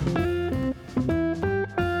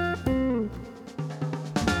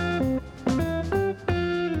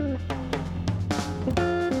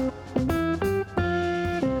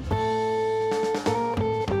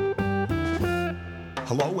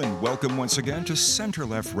Hello and welcome once again to Center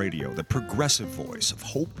Left Radio, the progressive voice of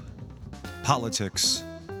hope, politics,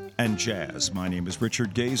 and jazz. My name is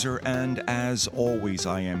Richard Gazer, and as always,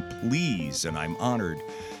 I am pleased and I'm honored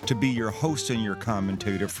to be your host and your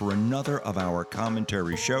commentator for another of our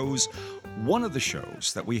commentary shows, one of the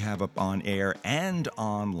shows that we have up on air and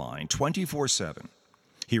online 24/7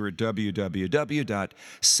 here at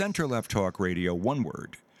www.centerlefttalkradio, one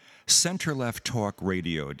word,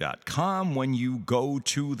 centerlefttalkradio.com. When you go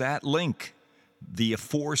to that link, the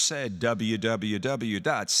aforesaid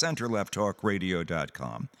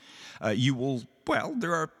www.centerlefttalkradio.com, you will, well,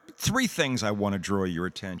 there are three things I want to draw your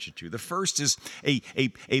attention to. The first is a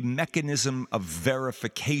mechanism of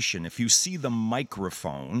verification. If you see the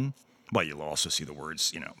microphone, well, you'll also see the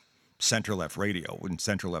words, Center Left Radio and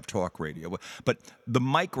Center Left Talk Radio. But the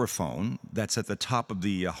microphone that's at the top of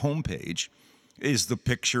the homepage is the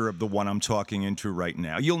picture of the one I'm talking into right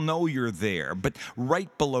now. You'll know you're there, but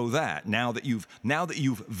right below that, now that you've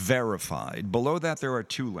verified, below that there are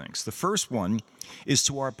two links. The first one is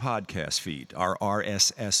to our podcast feed, our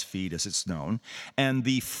RSS feed as it's known, and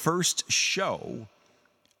the first show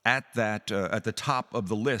at the top of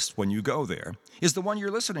the list when you go there is the one you're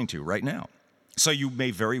listening to right now. So you may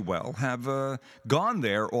very well have gone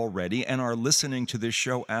there already and are listening to this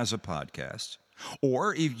show as a podcast.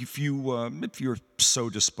 Or if you're so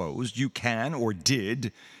disposed, you can or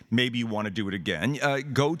did, maybe you want to do it again,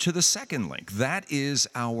 go to the second link. That is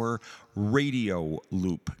our radio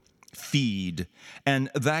loop feed, and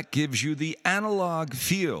that gives you the analog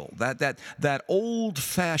feel, that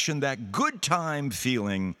old-fashioned, that good time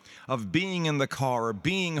feeling of being in the car or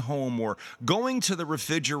being home or going to the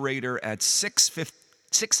refrigerator at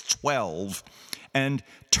 6:12 and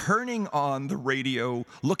turning on the radio,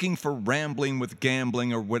 looking for Rambling with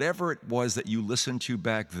Gambling or whatever it was that you listened to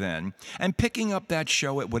back then, and picking up that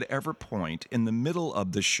show at whatever point in the middle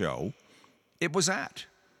of the show it was at.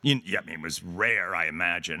 It was rare, I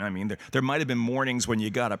imagine. There might have been mornings when you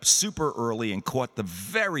got up super early and caught the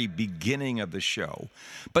very beginning of the show,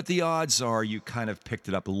 but the odds are you kind of picked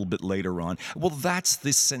it up a little bit later on. Well, that's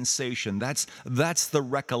the sensation. That's the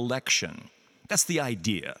recollection. That's the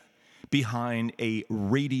idea behind a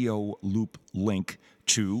radio loop link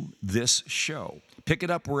to this show. Pick it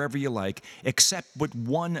up wherever you like, except with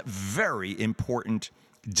one very important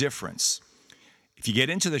difference. If you get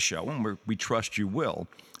into the show, and we trust you will,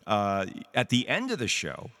 at the end of the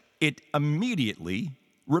show, it immediately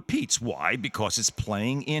repeats. Why? Because it's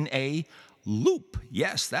playing in a loop.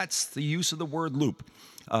 Yes, that's the use of the word loop.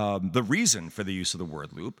 The reason for the use of the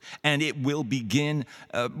word loop, and it will begin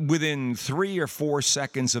within 3 or 4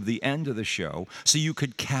 seconds of the end of the show, so you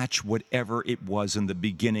could catch whatever it was in the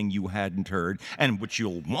beginning you hadn't heard, and which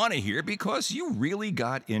you'll want to hear because you really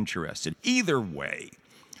got interested. Either way,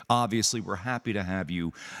 obviously, we're happy to have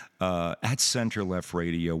you at Center Left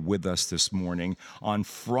Radio with us this morning on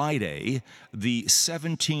Friday, the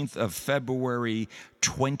 17th of February,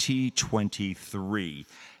 2023.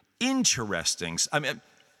 Interesting.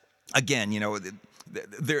 Again,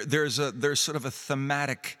 there's sort of a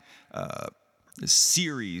thematic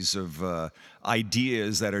series of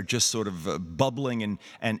ideas that are just sort of bubbling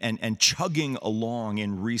and chugging along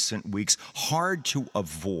in recent weeks. Hard to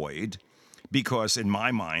avoid, because in my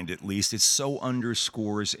mind, at least, it so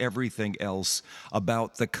underscores everything else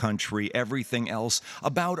about the country, everything else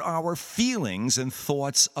about our feelings and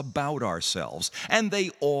thoughts about ourselves. And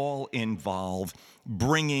they all involve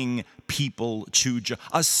bringing people to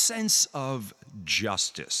a sense of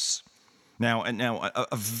justice. Now,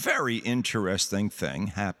 a very interesting thing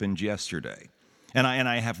happened yesterday. And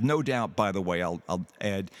I have no doubt, by the way, I'll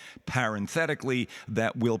add parenthetically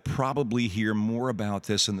that we'll probably hear more about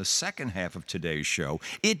this in the second half of today's show.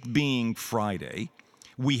 It being Friday,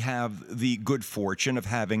 we have the good fortune of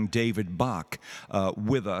having David Bach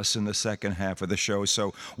with us in the second half of the show.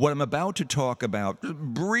 So what I'm about to talk about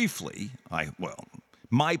briefly,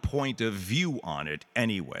 my point of view on it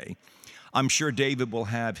anyway, I'm sure David will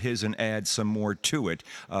have his and add some more to it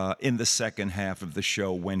in the second half of the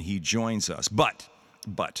show when he joins us. But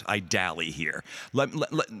I dally here.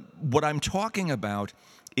 What I'm talking about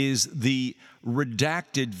is the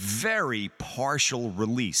redacted, very partial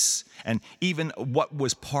release, and even what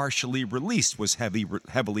was partially released was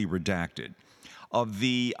heavily redacted, of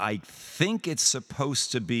the, I think it's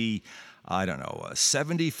supposed to be, a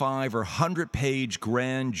 75 or 100-page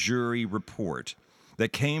grand jury report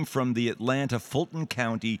that came from the Atlanta Fulton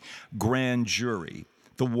County grand jury,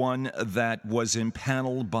 the one that was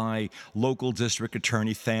impaneled by local district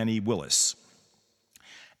attorney Fani Willis.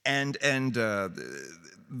 And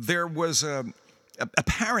there was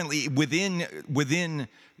apparently within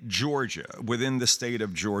Georgia, within the state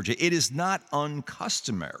of Georgia, it is not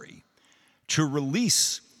uncustomary to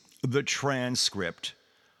release the transcript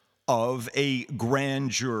of a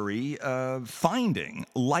grand jury finding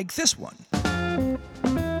like this one.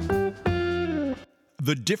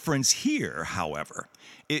 The difference here, however,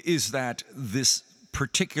 is that this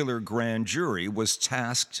particular grand jury was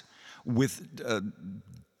tasked with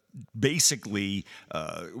basically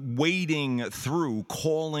wading through,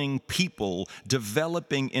 calling people,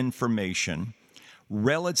 developing information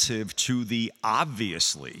relative to the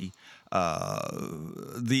obviously the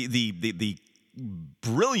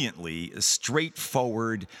brilliantly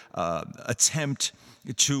straightforward attempt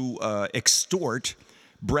to extort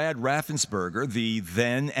Brad Raffensperger, the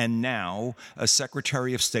then and now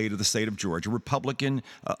Secretary of State of the state of Georgia, Republican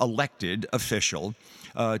elected official,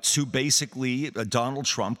 to basically Donald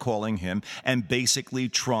Trump calling him and basically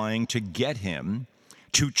trying to get him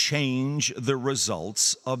to change the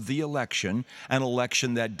results of the election, an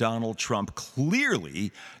election that Donald Trump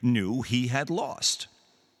clearly knew he had lost.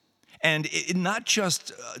 And not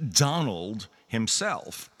just Donald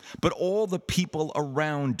himself, but all the people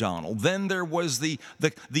around Donald. Then there was the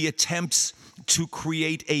attempts to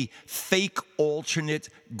create a fake alternate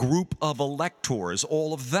group of electors,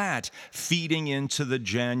 all of that feeding into the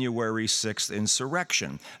January 6th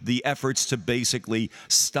insurrection, the efforts to basically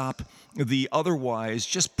stop the otherwise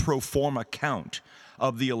just pro forma count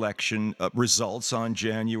of the election results on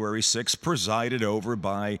January 6th, presided over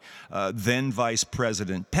by then Vice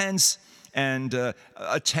President Pence, and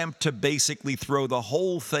attempt to basically throw the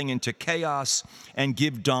whole thing into chaos and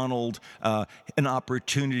give Donald an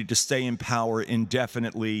opportunity to stay in power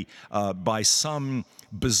indefinitely by some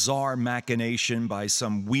bizarre machination, by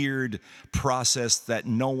some weird process that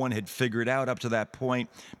no one had figured out up to that point,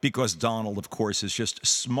 because Donald, of course, is just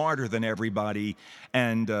smarter than everybody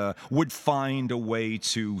and would find a way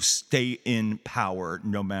to stay in power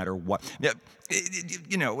no matter what.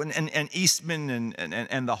 You know, and Eastman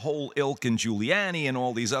and the whole ilk and Giuliani and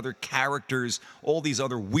all these other characters, all these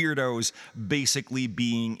other weirdos basically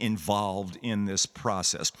being involved in this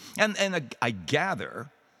process. And I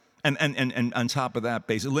gather, and on top of that,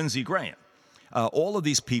 basically, Lindsey Graham, all of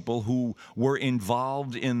these people who were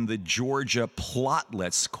involved in the Georgia plot,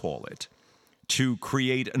 let's call it, to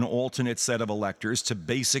create an alternate set of electors to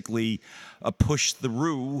basically push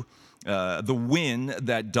through the win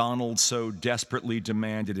that Donald so desperately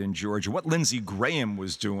demanded in Georgia. What Lindsey Graham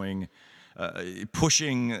was doing,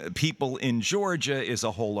 pushing people in Georgia, is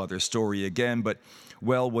a whole other story again. But,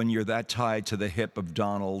 well, when you're that tied to the hip of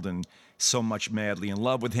Donald and so much madly in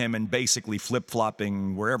love with him and basically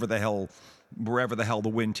flip-flopping wherever the hell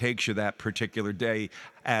the wind takes you that particular day,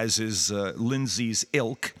 as is Lindsey's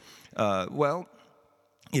ilk, well,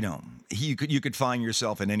 you know, you could find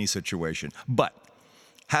yourself in any situation. But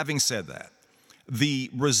having said that, the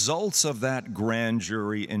results of that grand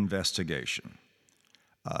jury investigation,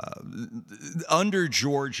 under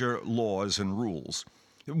Georgia laws and rules,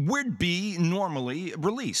 would be normally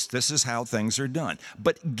released. This is how things are done.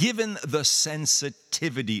 But given the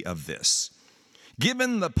sensitivity of this,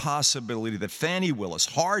 given the possibility that Fani Willis,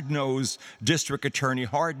 hard-nosed district attorney,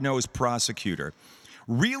 hard-nosed prosecutor,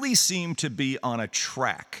 really seemed to be on a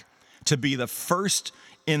track to be the first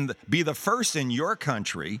in your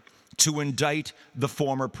country to indict the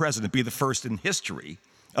former president, be the first in history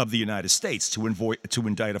of the United States to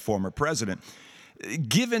indict a former president.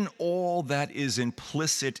 Given all that is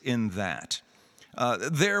implicit in that,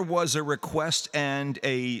 there was a request and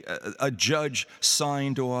a judge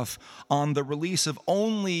signed off on the release of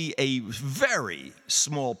only a very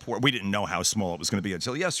small portion. We didn't know how small it was going to be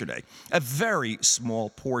until yesterday. A very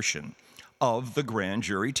small portion of the grand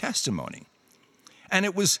jury testimony. And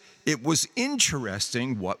it was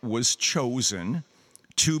interesting what was chosen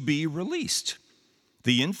to be released.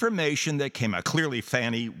 The information that came out, clearly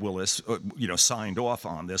Fani Willis, signed off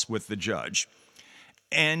on this with the judge.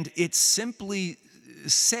 And it simply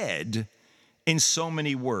said, in so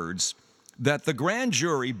many words, that the grand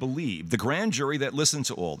jury believed, the grand jury that listened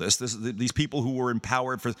to all this, these people who were in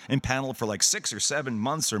panel for like 6 or 7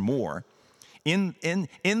 months or more, in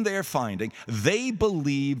their finding, they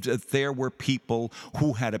believed that there were people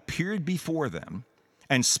who had appeared before them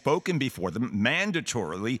and spoken before them,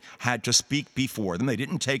 mandatorily had to speak before them. They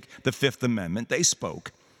didn't take the Fifth Amendment, they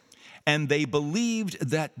spoke. And they believed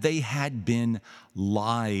that they had been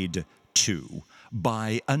lied to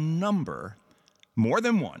by a number, more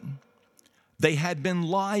than one. They had been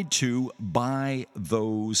lied to by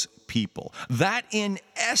those people. That, in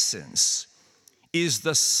essence, is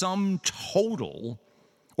the sum total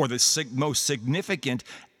or the most significant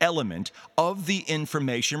element of the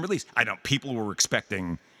information released. I know people were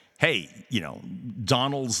expecting, hey,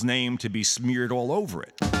 Donald's name to be smeared all over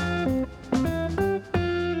it.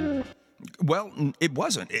 Well, it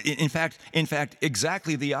wasn't. In fact,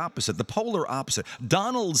 exactly the opposite, the polar opposite.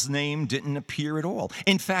 Donald's name didn't appear at all.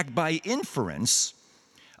 In fact, by inference,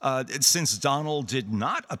 since Donald did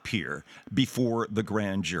not appear before the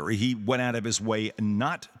grand jury, he went out of his way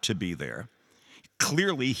not to be there.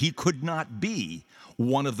 Clearly, he could not be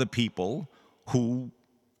one of the people who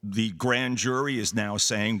the grand jury is now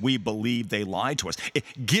saying, we believe they lied to us.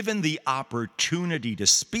 Given the opportunity to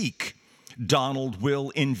speak, Donald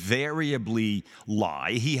will invariably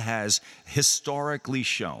lie. He has historically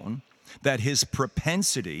shown that his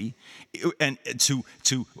propensity and to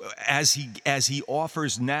as he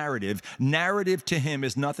offers narrative to him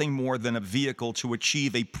is nothing more than a vehicle to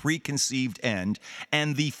achieve a preconceived end,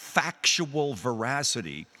 and the factual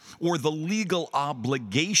veracity or the legal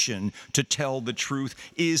obligation to tell the truth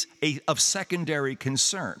is of secondary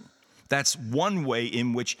concern. That's one way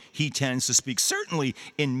in which he tends to speak, certainly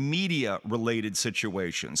in media-related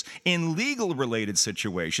situations. In legal-related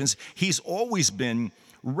situations, he's always been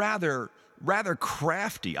rather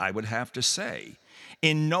crafty, I would have to say,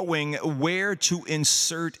 in knowing where to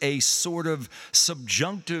insert a sort of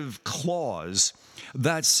subjunctive clause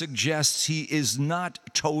that suggests he is not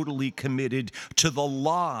totally committed to the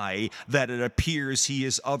lie that it appears he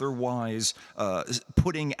is otherwise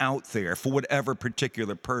putting out there for whatever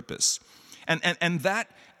particular purpose. And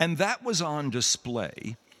that was on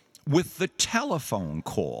display with the telephone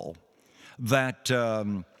call that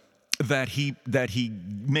he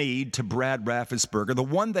made to Brad Raffensperger, the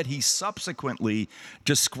one that he subsequently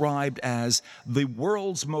described as the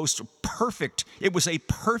world's most perfect. It was a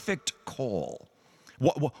perfect call.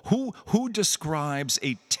 Who describes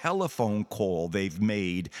a telephone call they've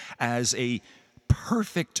made as a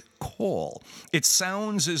perfect call? It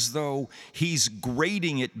sounds as though he's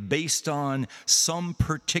grading it based on some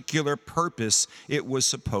particular purpose it was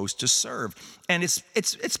supposed to serve. And it's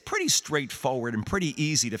pretty straightforward and pretty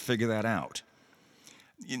easy to figure that out.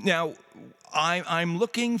 Now, I'm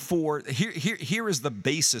looking for, here is the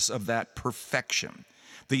basis of that perfection.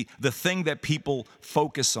 The thing that people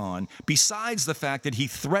focus on, besides the fact that he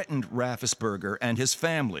threatened Raffensperger and his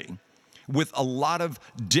family with a lot of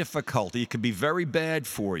difficulty, it could be very bad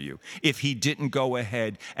for you if he didn't go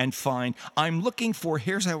ahead and find,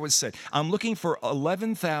 here's how it's said, I'm looking for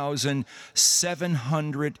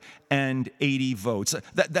 11,780 votes.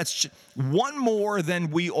 That's one more than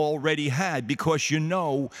we already had because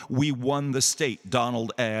we won the state,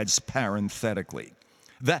 Donald adds parenthetically.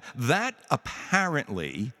 That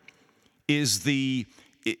apparently is the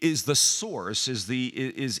source,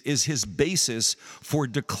 is his basis for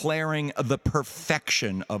declaring the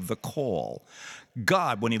perfection of the call.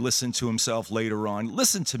 God, when he listened to himself later on,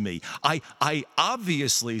 listen to me. I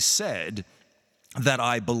obviously said that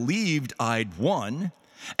I believed I'd won,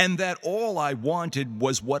 and that all I wanted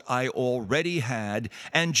was what I already had,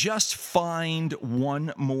 and just find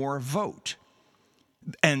one more vote.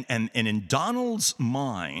 And in Donald's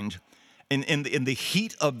mind, in the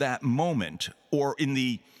heat of that moment, or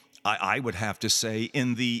I would have to say,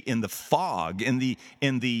 in the fog, in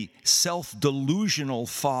the self-delusional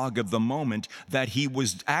fog of the moment, that he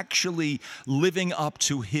was actually living up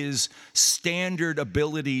to his standard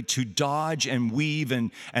ability to dodge and weave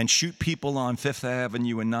and shoot people on Fifth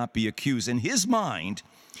Avenue and not be accused. In his mind,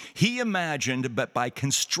 he imagined that by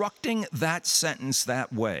constructing that sentence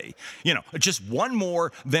that way, just one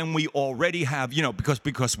more than we already have,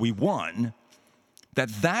 because we won,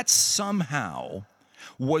 that somehow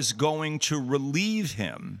was going to relieve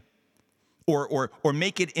him or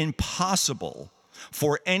make it impossible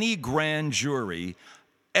for any grand jury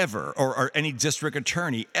ever or any district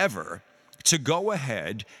attorney ever to go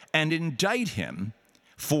ahead and indict him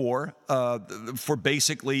for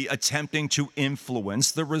basically attempting to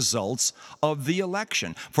influence the results of the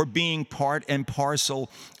election, for being part and parcel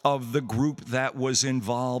of the group that was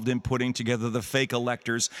involved in putting together the fake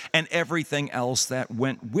electors and everything else that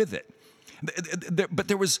went with it. But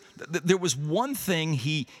there was one thing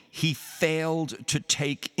he failed to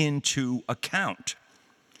take into account.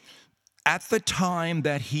 At the time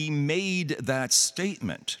that he made that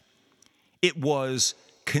statement, it was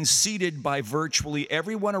conceded by virtually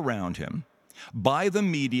everyone around him, by the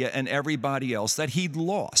media and everybody else, that he'd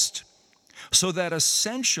lost. So that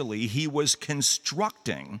essentially he was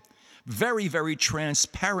constructing, very, very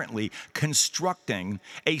transparently constructing,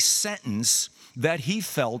 a sentence that he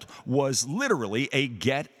felt was literally a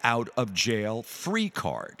get out of jail free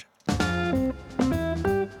card.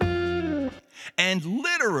 And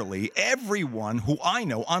literally everyone who I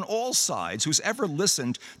know on all sides who's ever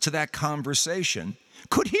listened to that conversation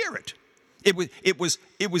could hear it. It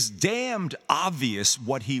was damned obvious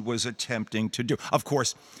what he was attempting to do. Of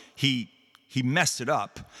course, he messed it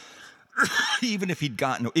up. Even if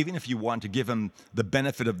you want to give him the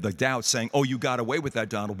benefit of the doubt, saying, "Oh, you got away with that,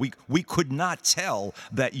 Donald," we could not tell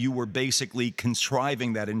that you were basically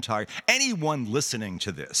contriving that entire. Anyone listening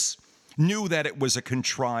to this knew that it was a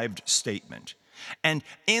contrived statement. And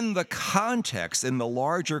in the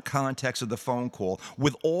larger context of the phone call,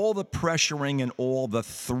 with all the pressuring and all the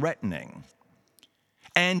threatening,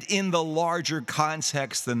 and in the larger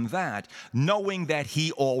context than that, knowing that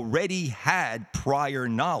he already had prior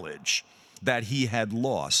knowledge that he had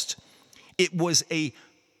lost, it was a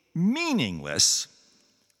meaningless,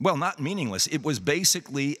 well, not meaningless, it was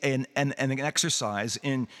basically an exercise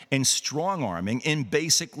in strong-arming, in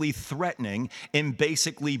basically threatening, in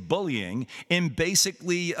basically bullying, in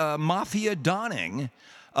basically mafia-donning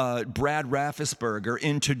Brad Raffensperger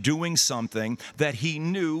into doing something that he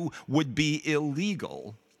knew would be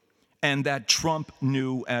illegal and that Trump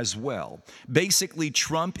knew as well. Basically,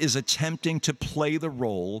 Trump is attempting to play the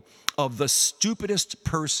role of the stupidest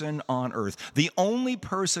person on earth, the only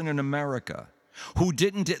person in America who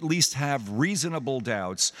didn't at least have reasonable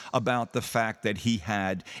doubts about the fact that he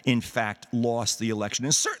had, in fact, lost the election,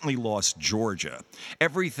 and certainly lost Georgia.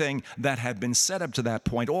 Everything that had been set up to that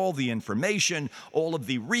point, all the information, all of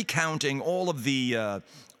the recounting, all of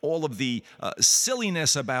the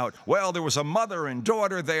silliness about, well, there was a mother and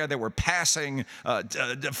daughter there that were passing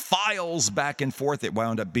files back and forth. It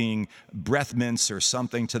wound up being breath mints or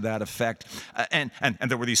something to that effect. And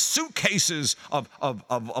there were these suitcases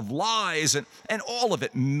of lies and all of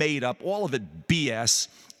it made up, all of it BS.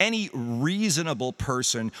 Any reasonable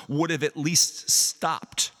person would have at least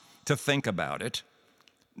stopped to think about it.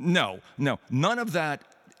 No, none of that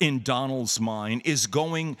in Donald's mind is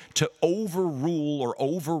going to overrule or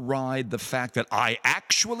override the fact that I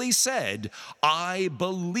actually said, I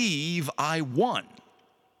believe I won.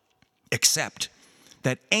 Except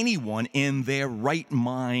that anyone in their right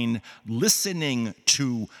mind listening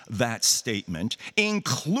to that statement,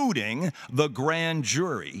 including the grand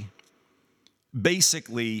jury,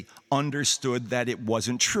 basically understood that it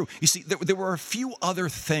wasn't true. You see, there were a few other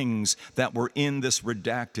things that were in this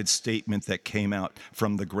redacted statement that came out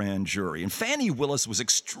from the grand jury. And Fani Willis was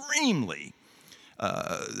extremely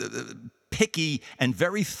picky and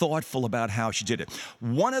very thoughtful about how she did it.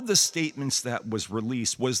 One of the statements that was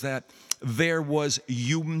released was that there was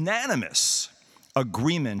unanimous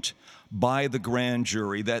agreement by the grand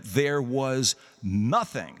jury that there was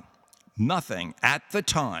nothing at the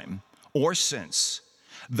time or since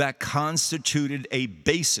that constituted a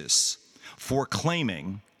basis for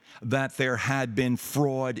claiming that there had been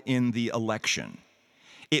fraud in the election.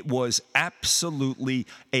 It was absolutely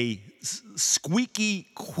a squeaky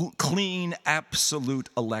clean, absolute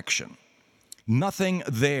election. Nothing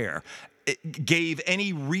there gave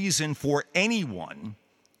any reason for anyone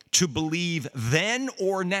to believe then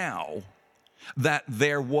or now that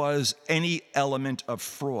there was any element of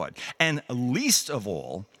fraud. And least of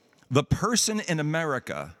all, the person in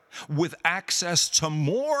America with access to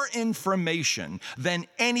more information than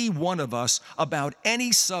any one of us about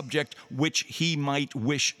any subject which he might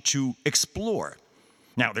wish to explore.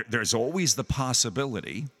 Now, there's always the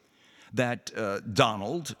possibility that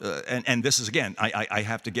Donald, and this is, again, I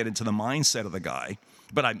have to get into the mindset of the guy,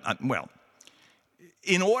 but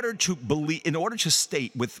in order to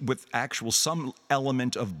state with actual some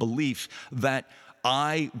element of belief that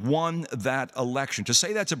I won that election, to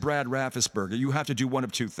say that to Brad Raffensperger, you have to do one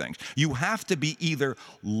of two things. You have to be either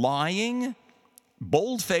lying,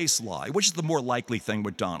 bold-faced lie, which is the more likely thing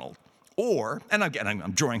with Donald, or, and again,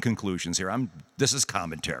 I'm drawing conclusions here. This is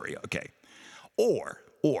commentary, okay? Or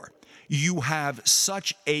you have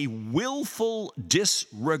such a willful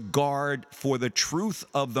disregard for the truth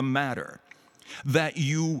of the matter that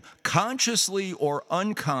you consciously or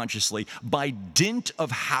unconsciously, by dint of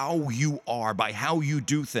how you are, by how you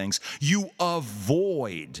do things, you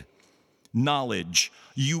avoid knowledge.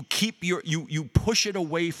 You push it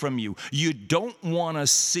away from you. You don't want to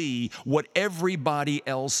see what everybody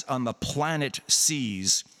else on the planet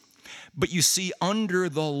sees. But you see, under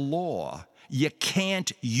the law, you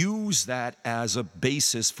can't use that as a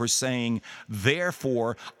basis for saying,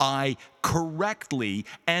 therefore, I correctly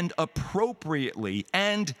and appropriately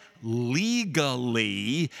and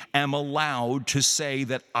legally am allowed to say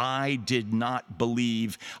that I did not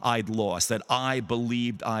believe I'd lost, that I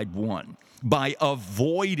believed I'd won, by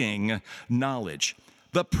avoiding knowledge.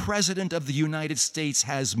 The President of the United States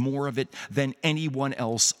has more of it than anyone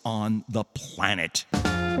else on the planet.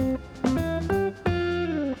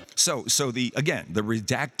 So the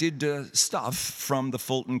redacted stuff from the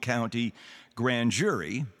Fulton County grand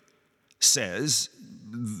jury says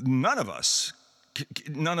none of us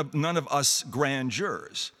grand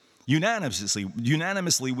jurors,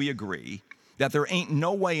 unanimously we agree that there ain't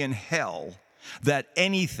no way in hell that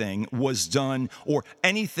anything was done or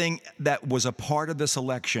anything that was a part of this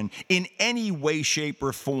election in any way, shape,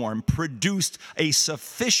 or form produced a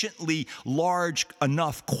sufficiently large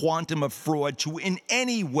enough quantum of fraud to in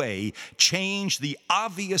any way change the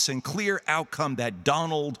obvious and clear outcome that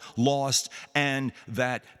Donald lost and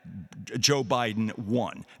that Joe Biden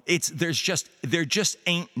won. There just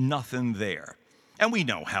ain't nothing there. And we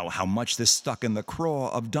know how much this stuck in the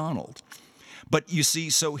craw of Donald. But you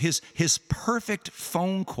see, so his perfect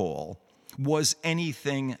phone call was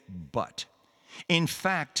anything but. In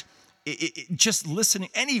fact, just listening,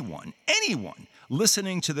 anyone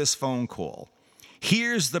listening to this phone call,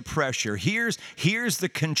 here's the pressure, here's the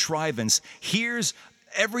contrivance, here's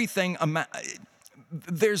everything.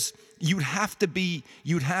 You'd have to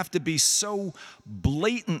be so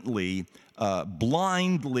blatantly,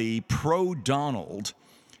 blindly pro-Donald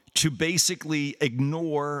to basically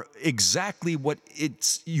ignore exactly what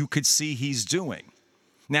you could see he's doing.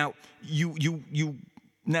 Now, you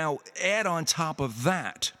now add on top of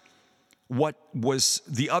that what was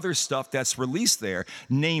the other stuff that's released there,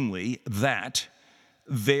 namely that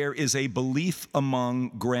there is a belief among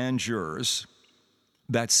grand jurors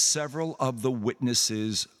that several of the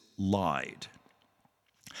witnesses lied.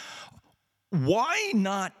 Why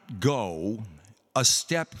not go a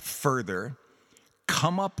step further,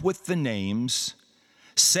 come up with the names,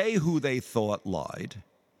 say who they thought lied,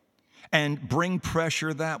 and bring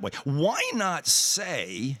pressure that way? Why not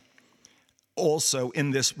say also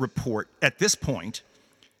in this report, at this point,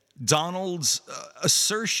 Donald's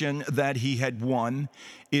assertion that he had won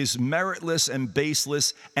is meritless and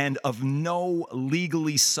baseless and of no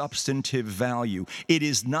legally substantive value. It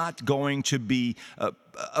is not going to be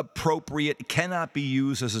appropriate. It cannot be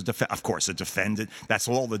used as a defense. Of course, a defendant, that's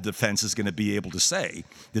all the defense is going to be able to say.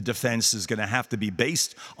 The defense is going to have to be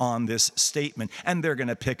based on this statement, and they're going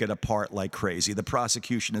to pick it apart like crazy. The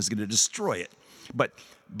prosecution is going to destroy it. But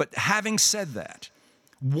having said that,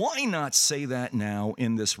 why not say that now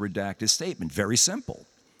in this redacted statement? Very simple.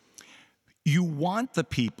 You want the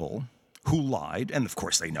people who lied, and of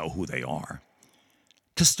course they know who they are,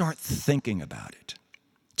 to start thinking about it,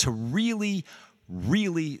 to really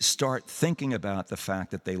start thinking about the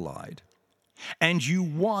fact that they lied. And you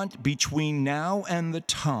want, between now and the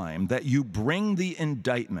time that you bring the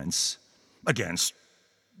indictments against,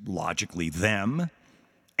 logically, them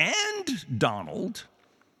and Donald,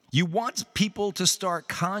 you want people to start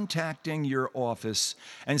contacting your office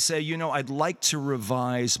and say, I'd like to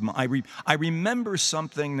revise. I remember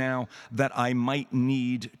something now that I might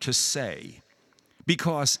need to say.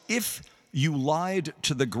 Because if you lied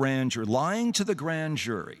to the grand jury, lying to the grand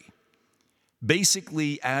jury,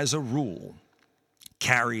 basically as a rule,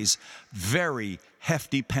 carries very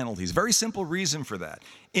hefty penalties. Very simple reason for that.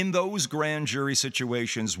 In those grand jury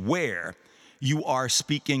situations where you are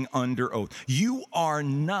speaking under oath, you are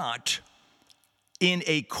not in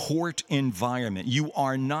a court environment. You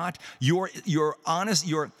are not. You're honest.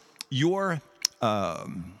 You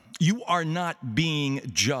are not being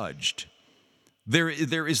judged. There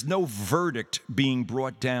is no verdict being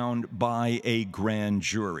brought down by a grand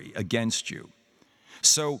jury against you.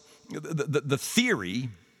 So the theory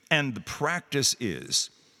and the practice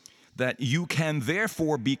is that you can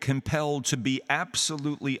therefore be compelled to be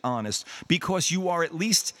absolutely honest because you are, at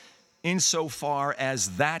least insofar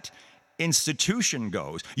as that institution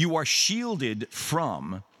goes, you are shielded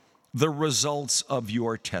from the results of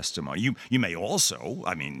your testimony. You may also,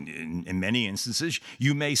 in many instances,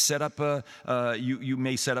 you may set up a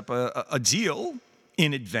deal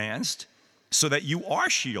in advance so that you are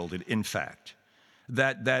shielded, in fact.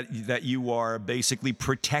 That you are basically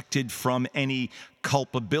protected from any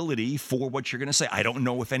culpability for what you're going to say. I don't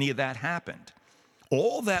know if any of that happened.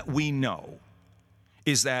 All that we know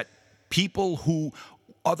is that people who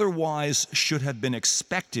otherwise should have been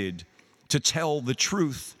expected to tell the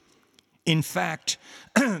truth, in fact,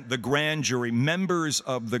 the grand jury, members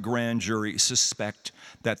of the grand jury suspect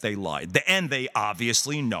that they lied. And they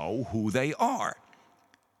obviously know who they are.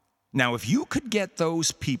 Now, if you could get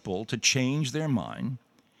those people to change their mind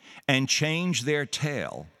and change their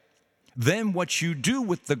tale, then what you do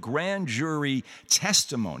with the grand jury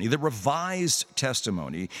testimony, the revised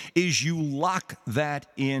testimony, is you lock that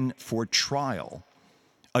in for trial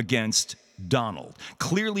against Donald.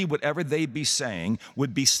 Clearly, whatever they'd be saying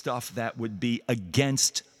would be stuff that would be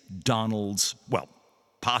against Donald's, well,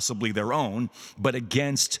 possibly their own, but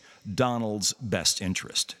against Donald's best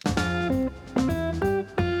interest.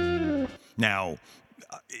 Now,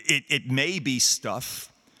 it may be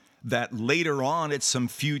stuff that later on at some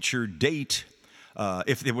future date,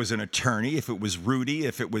 if it was an attorney, if it was Rudy,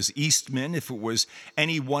 if it was Eastman, if it was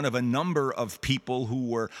any one of a number of people who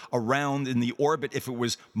were around in the orbit, if it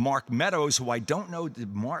was Mark Meadows, who I don't know,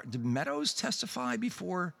 did Meadows testify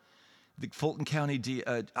before the Fulton County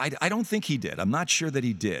I don't think he did. I'm not sure that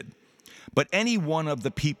he did. But any one of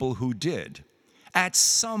the people who did, at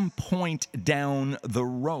some point down the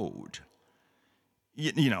road,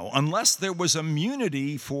 you know, unless there was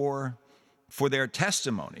immunity for their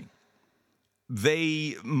testimony,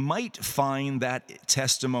 they might find that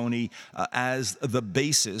testimony as the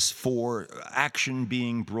basis for action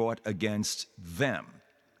being brought against them.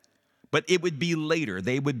 But it would be later.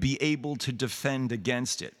 They would be able to defend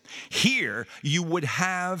against it. Here, you would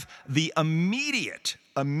have the immediate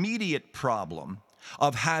problem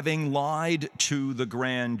of having lied to the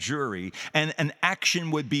grand jury, and an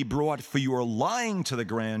action would be brought for your lying to the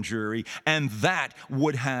grand jury, and that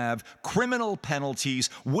would have criminal penalties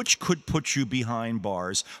which could put you behind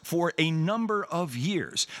bars for a number of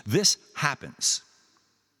years. This happens.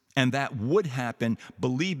 And that would happen,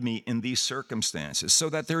 believe me, in these circumstances. So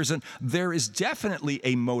that there is definitely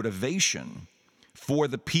a motivation for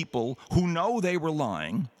the people who know they were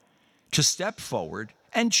lying to step forward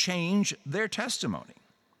and change their testimony.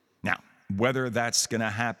 Now, whether that's going to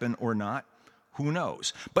happen or not, who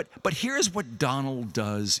knows? But here's what Donald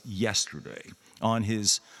does yesterday on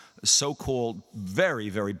his so-called very,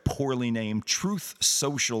 very poorly named Truth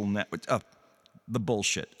Social Network. The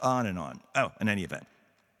bullshit, on and on. Oh, in any event.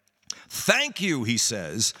 Thank you, he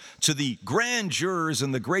says, to the grand jurors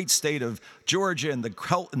in the great state of Georgia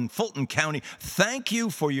and Fulton County. Thank you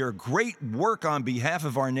for your great work on behalf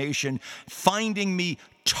of our nation, finding me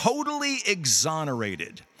totally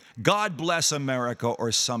exonerated. God bless America,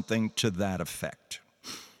 or something to that effect.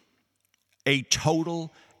 A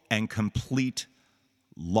total and complete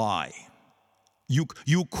lie.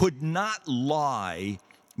 You could not lie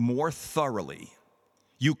more thoroughly.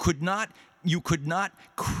 You could not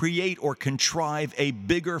create or contrive a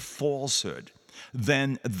bigger falsehood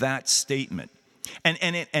than that statement. And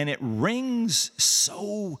it rings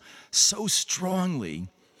so strongly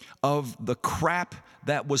of the crap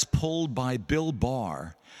that was pulled by Bill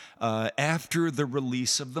Barr after the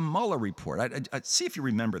release of the Mueller report. I'd see if you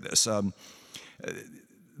remember this.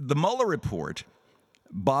 The Mueller report,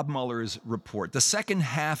 Bob Mueller's report, the second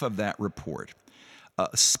half of that report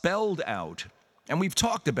spelled out, and we've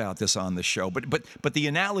talked about this on the show, but the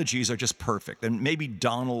analogies are just perfect. And maybe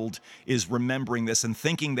Donald is remembering this and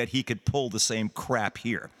thinking that he could pull the same crap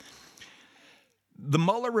here. The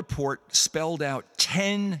Mueller report spelled out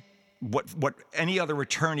 10, what any other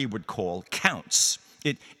attorney would call, counts.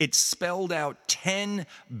 It spelled out 10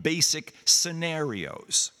 basic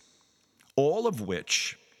scenarios, all of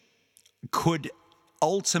which could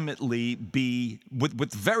ultimately be,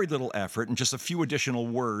 with very little effort and just a few additional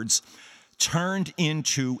words, turned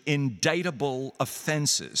into indictable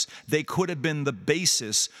offenses. They could have been the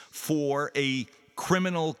basis for a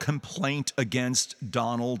criminal complaint against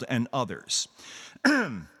Donald and others.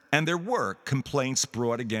 And there were complaints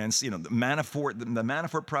brought against, the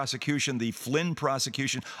Manafort prosecution, the Flynn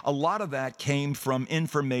prosecution. A lot of that came from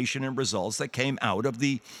information and results that came out of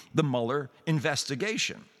the Mueller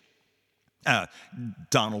investigation.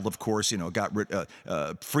 Donald, of course, got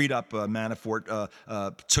freed up Manafort,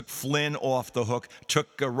 took Flynn off the hook, took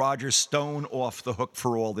Roger Stone off the hook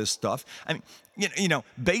for all this stuff. I mean,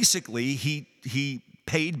 basically, he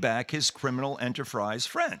paid back his criminal enterprise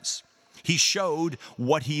friends. He showed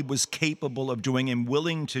what he was capable of doing and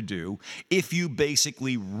willing to do if you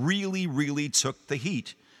basically really, really took the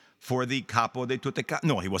heat for the capo de tutti capi.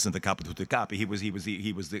 No, he wasn't the capo de tutti capi. He was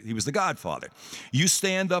the Godfather. You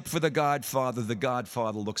stand up for the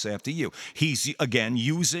Godfather looks after you. He's again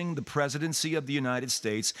using the presidency of the United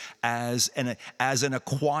States as an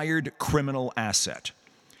acquired criminal asset.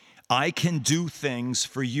 I can do things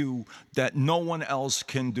for you that no one else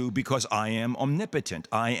can do because I am omnipotent.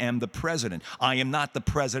 I am the president. I am not the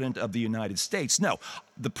president of the United States. No,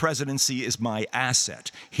 the presidency is my asset.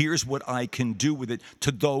 Here's what I can do with it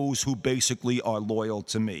to those who basically are loyal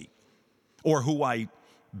to me, or who I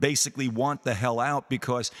basically want the hell out,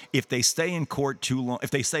 because if they stay in court too long,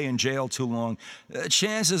 if they stay in jail too long,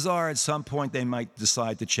 chances are at some point they might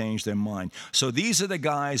decide to change their mind. So these are the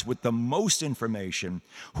guys with the most information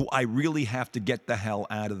who I really have to get the hell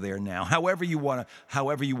out of there now. However you want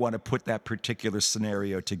to put that particular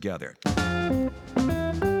scenario together.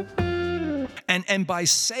 And by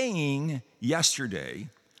saying yesterday,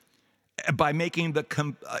 by making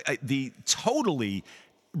the totally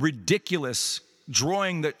ridiculous,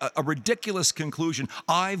 drawing a ridiculous conclusion,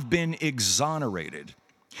 I've been exonerated,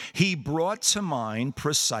 he brought to mind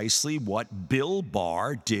precisely what Bill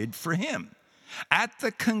Barr did for him. At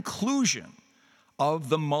the conclusion of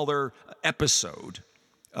the Mueller episode,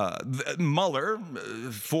 Mueller,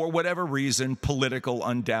 for whatever reason, political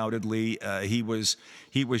undoubtedly, he was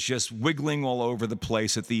just wiggling all over the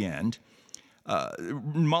place at the end.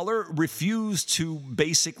 Mueller refused to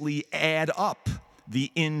basically add up the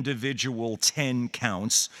individual 10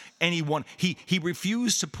 counts. He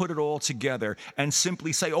refused to put it all together and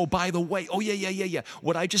simply say, oh, by the way, oh, yeah.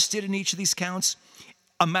 What I just did in each of these counts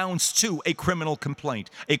amounts to a criminal complaint,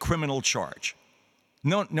 a criminal charge.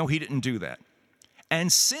 No, he didn't do that. And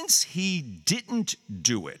since he didn't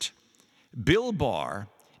do it, Bill Barr,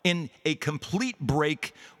 in a complete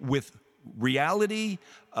break with reality,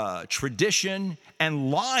 tradition, and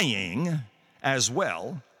lying as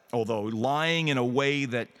well, although lying in a way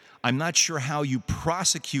that I'm not sure how you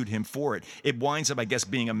prosecute him for it. It winds up, I guess,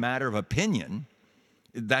 being a matter of opinion.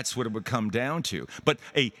 That's what it would come down to. But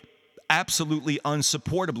a absolutely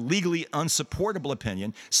unsupportable, legally unsupportable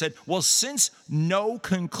opinion said, well, since no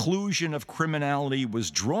conclusion of criminality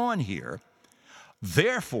was drawn here,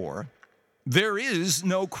 therefore, there is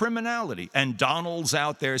no criminality. And Donald's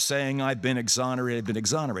out there saying, I've been exonerated,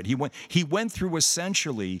 He went through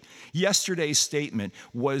essentially, yesterday's statement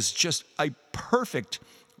was just a perfect,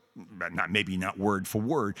 maybe not word for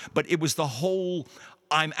word, but it was the whole,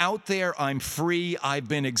 I'm out there, I'm free, I've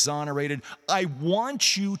been exonerated. I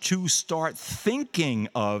want you to start thinking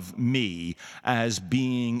of me as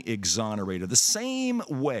being exonerated. The same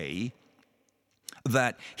way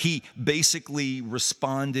that he basically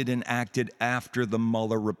responded and acted after the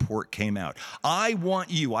Mueller report came out. I want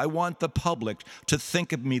the public to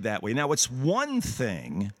think of me that way. Now, it's one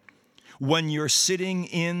thing when you're sitting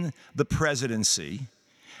in the presidency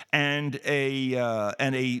and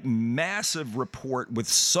a massive report with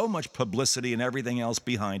so much publicity and everything else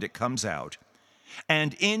behind it comes out,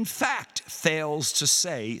 and in fact fails to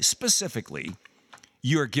say specifically,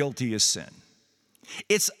 you're guilty as sin.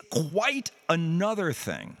 It's quite another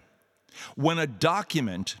thing when a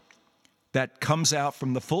document that comes out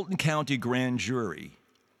from the Fulton County Grand Jury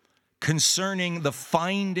concerning the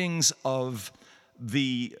findings of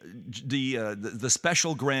the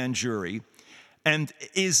special grand jury and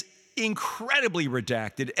is incredibly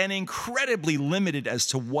redacted and incredibly limited as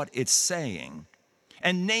to what it's saying,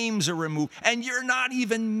 and names are removed, and you're not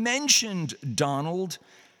even mentioned, Donald.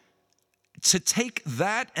 To take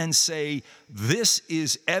that and say, this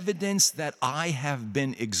is evidence that I have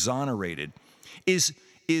been exonerated is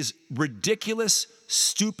ridiculous,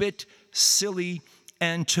 stupid, silly,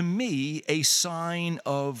 and to me, a sign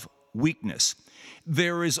of weakness.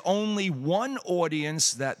 There is only one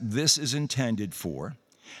audience that this is intended for,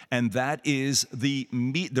 and that is the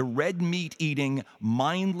red meat eating,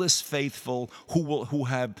 mindless faithful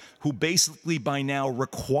who basically by now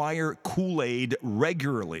require Kool-Aid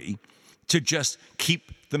regularly to just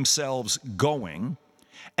keep themselves going,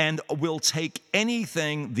 and will take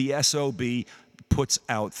anything the SOB puts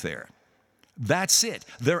out there. That's it.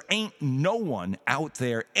 There ain't no one out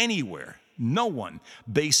there anywhere. No one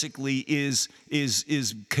basically is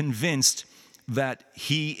convinced that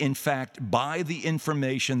he, in fact, by the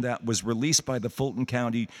information that was released by the Fulton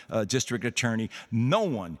County District Attorney, no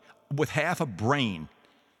one with half a brain,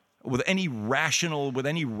 with any rational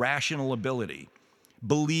ability,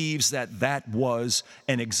 believes that was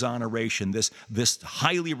an exoneration, this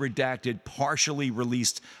highly redacted, partially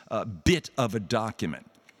released bit of a document.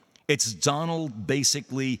 It's Donald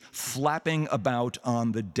basically flapping about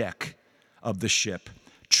on the deck of the ship,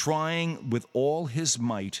 trying with all his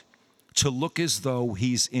might to look as though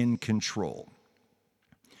he's in control.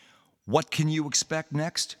 What can you expect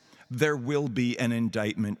next? There will be an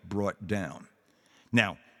indictment brought down.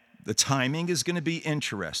 Now, the timing is going to be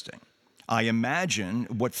interesting. I imagine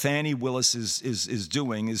what Fani Willis is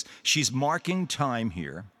doing is she's marking time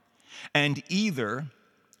here, and either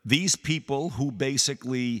these people who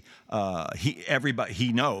basically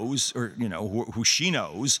he knows, or who she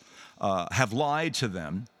knows, have lied to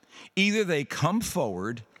them, either they come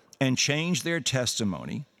forward and change their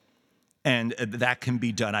testimony And that can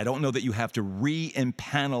be done. I don't know that you have to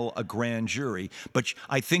re-impanel a grand jury, but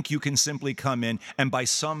I think you can simply come in and by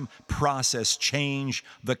some process change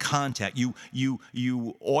the content. You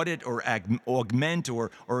audit or augment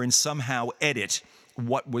or in somehow edit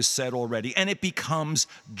what was said already, and it becomes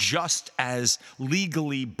just as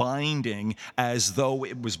legally binding as though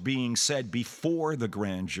it was being said before the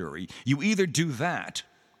grand jury. You either do that,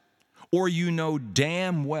 or you know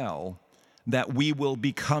damn well that we will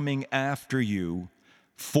be coming after you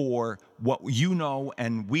for what you know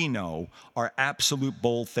and we know are absolute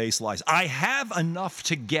bold-faced lies. I have enough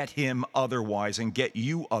to get him otherwise and get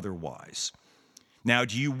you otherwise. Now,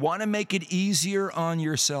 do you want to make it easier on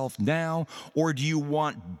yourself now, or do you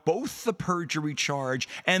want both the perjury charge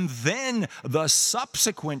and then the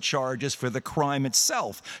subsequent charges for the crime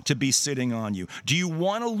itself to be sitting on you? Do you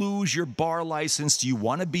want to lose your bar license? Do you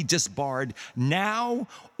want to be disbarred now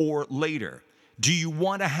or later? Do you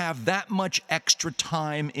want to have that much extra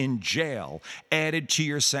time in jail added to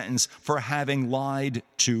your sentence for having lied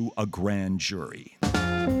to a grand jury?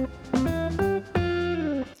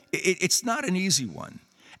 It's not an easy one.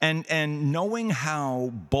 And knowing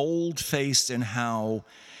how bold-faced and how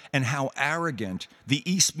arrogant the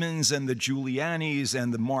Eastmans and the Giulianis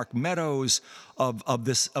and the Mark Meadows of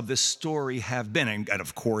this story have been, and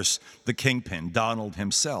of course the kingpin, Donald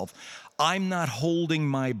himself, I'm not holding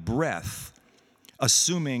my breath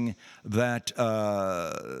assuming that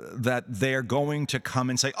that they're going to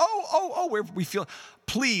come and say, we feel,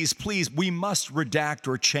 please, we must redact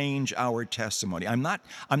or change our testimony. I'm not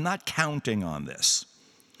counting on this.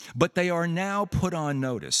 But they are now put on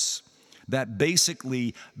notice that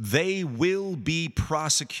basically they will be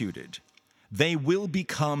prosecuted. They will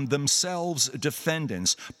become themselves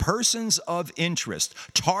defendants, persons of interest,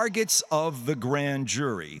 targets of the grand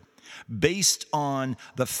jury, based on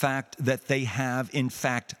the fact that they have, in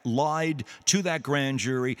fact, lied to that grand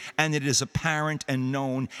jury, and it is apparent and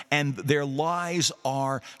known, and their lies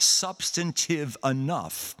are substantive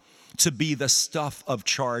enough to be the stuff of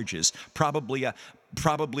charges, probably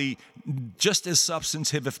just as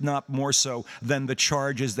substantive, if not more so, than the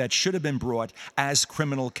charges that should have been brought as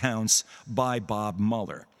criminal counts by Bob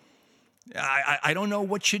Mueller. I don't know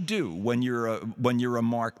what you do when you're a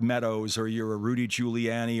Mark Meadows or you're a Rudy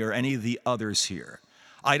Giuliani or any of the others here.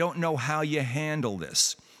 I don't know how you handle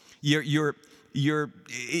this. You're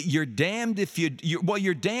damned if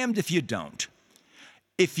you're damned if you don't.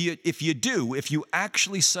 If you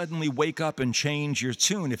actually suddenly wake up and change your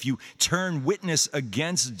tune, if you turn witness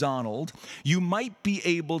against Donald, you might be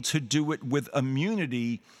able to do it with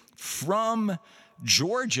immunity from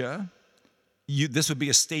Georgia. This would be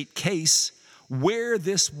a state case. Where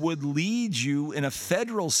this would lead you in a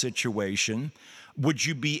federal situation, would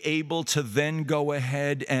you be able to then go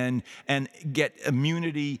ahead and get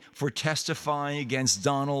immunity for testifying against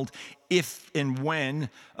Donald if and when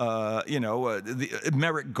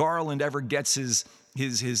Merrick Garland ever gets his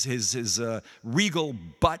regal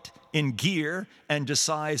butt in gear and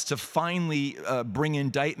decides to finally bring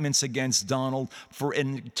indictments against Donald for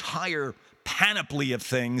an entire panoply of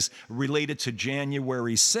things related to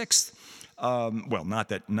January 6th.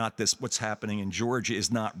 Not this. What's happening in Georgia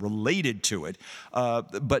is not related to it.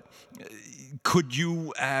 But could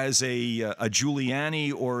you, as a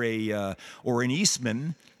Giuliani or an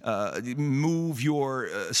Eastman, move your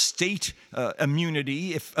state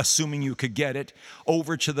immunity, if assuming you could get it,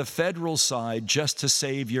 over to the federal side just to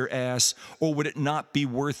save your ass, or would it not be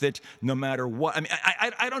worth it no matter what? I mean,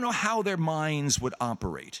 I don't know how their minds would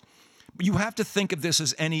operate. You have to think of this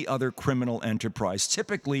as any other criminal enterprise.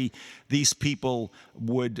 Typically, these people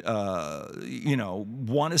would,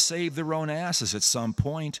 want to save their own asses at some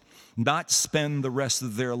point, not spend the rest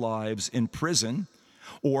of their lives in prison,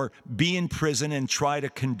 or be in prison and try to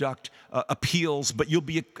conduct appeals, but you'll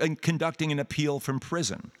be conducting an appeal from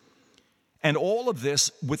prison. And all of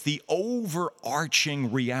this with the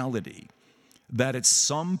overarching reality that at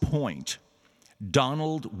some point,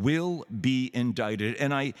 Donald will be indicted.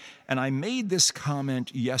 And I made this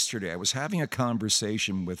comment yesterday. I was having a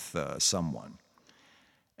conversation with someone.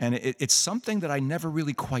 And it's something that I never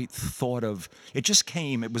really quite thought of. It just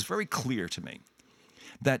came, it was very clear to me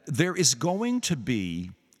that there is going to be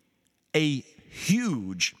a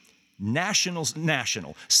huge national,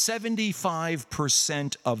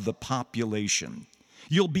 75% of the population.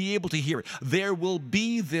 You'll be able to hear it. There will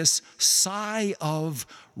be this sigh of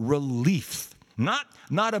relief. Not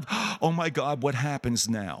of, oh my God, what happens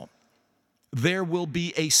now? There will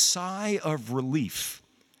be a sigh of relief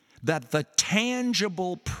that the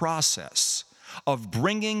tangible process of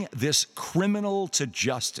bringing this criminal to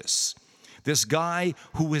justice, This guy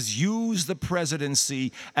who has used the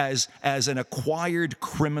presidency as an acquired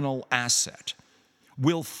criminal asset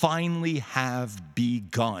will finally have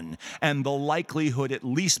begun. And the likelihood at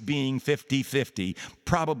least being 50-50,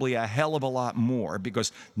 probably a hell of a lot more,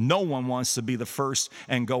 because no one wants to be the first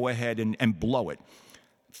and go ahead and blow it.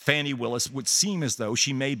 Fani Willis would seem as though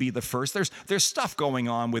she may be the first. There's stuff going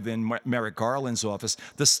on within Merrick Garland's office.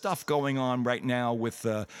 The stuff going on right now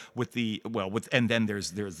and then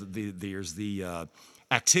there's the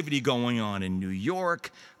activity going on in New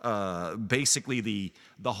York. Basically,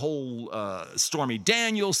 the whole Stormy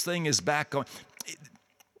Daniels thing is back going.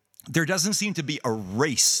 There doesn't seem to be a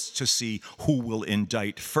race to see who will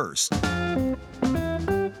indict first.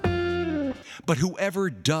 But whoever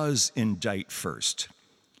does indict first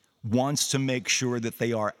wants to make sure that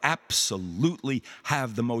they are absolutely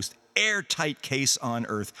have the most airtight case on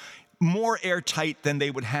earth, more airtight than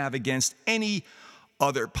they would have against any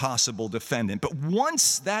other possible defendant. But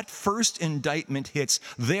once that first indictment hits,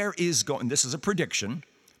 this is a prediction,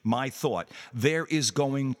 my thought, there is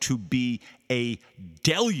going to be a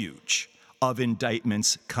deluge of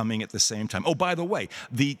indictments coming at the same time. Oh, by the way,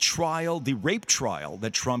 the rape trial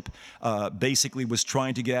that Trump basically was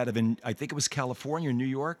trying to get out of, I think it was California or New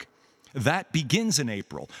York, that begins in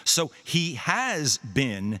April. So he has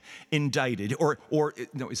been indicted, or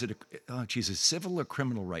no, is it civil or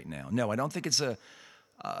criminal right now? No, I don't think it's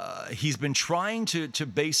he's been trying to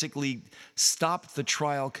basically stop the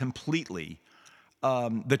trial completely.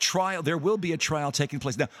 There will be a trial taking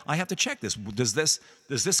place. Now, I have to check this. Does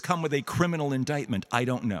this come with a criminal indictment? I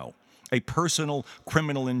don't know. A personal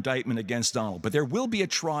criminal indictment against Donald. But there will be a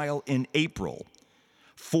trial in April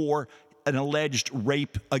for an alleged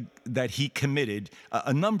rape that he committed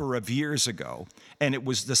a number of years ago. And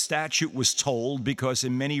the statute was told, because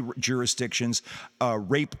in many jurisdictions,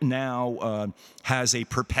 rape now has a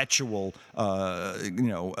perpetual,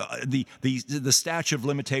 the statute of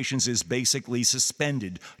limitations is basically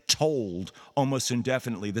suspended, tolled almost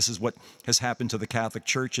indefinitely. This is what has happened to the Catholic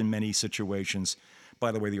Church in many situations.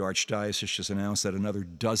 By the way, the Archdiocese just announced that another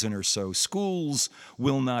dozen or so schools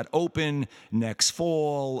will not open next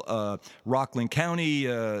fall. Rockland County,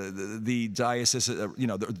 the diocese,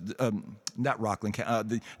 not Rockland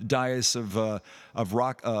County, the diocese of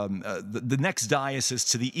Rock, the next diocese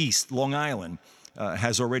to the east, Long Island,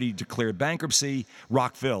 has already declared bankruptcy.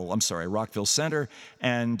 Rockville Center,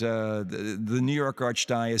 and the New York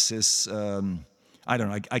Archdiocese. I don't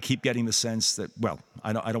know. I keep getting the sense that,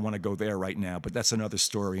 I don't want to go there right now, but that's another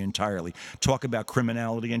story entirely. Talk about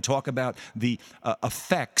criminality and talk about the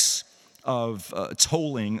effects of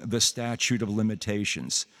tolling the statute of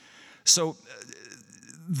limitations. So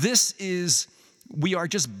we are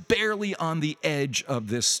just barely on the edge of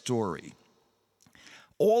this story.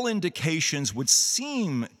 All indications would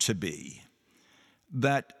seem to be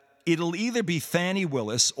that it'll either be Fani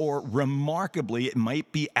Willis or, remarkably, it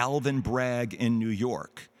might be Alvin Bragg in New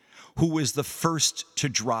York, who was the first to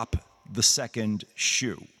drop the second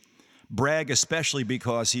shoe. Bragg especially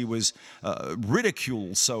because he was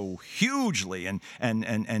ridiculed so hugely,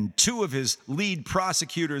 and two of his lead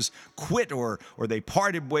prosecutors quit or they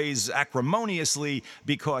parted ways acrimoniously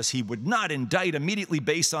because he would not indict immediately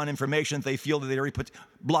based on information that they feel that they already put,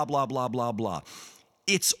 blah, blah, blah, blah, blah.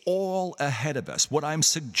 It's all ahead of us. What I'm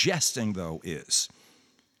suggesting, though, is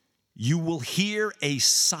you will hear a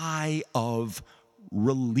sigh of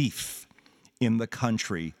relief in the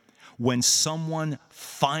country when someone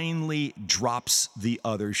finally drops the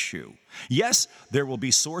other shoe. Yes, there will be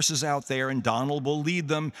sources out there, and Donald will lead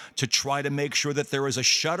them to try to make sure that there is a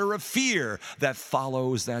shudder of fear that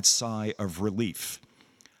follows that sigh of relief.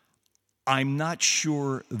 I'm not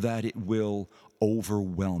sure that it will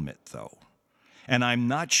overwhelm it, though. And I'm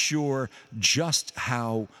not sure just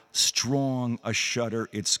how strong a shudder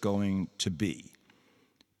it's going to be.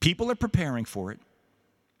 People are preparing for it.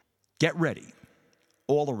 Get ready,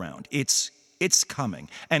 all around. It's coming,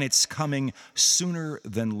 and it's coming sooner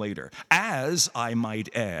than later. As, I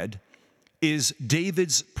might add, is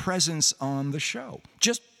David's presence on the show.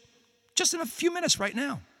 Just in a few minutes right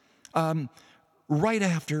now. Right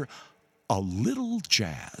after a little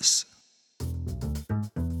jazz.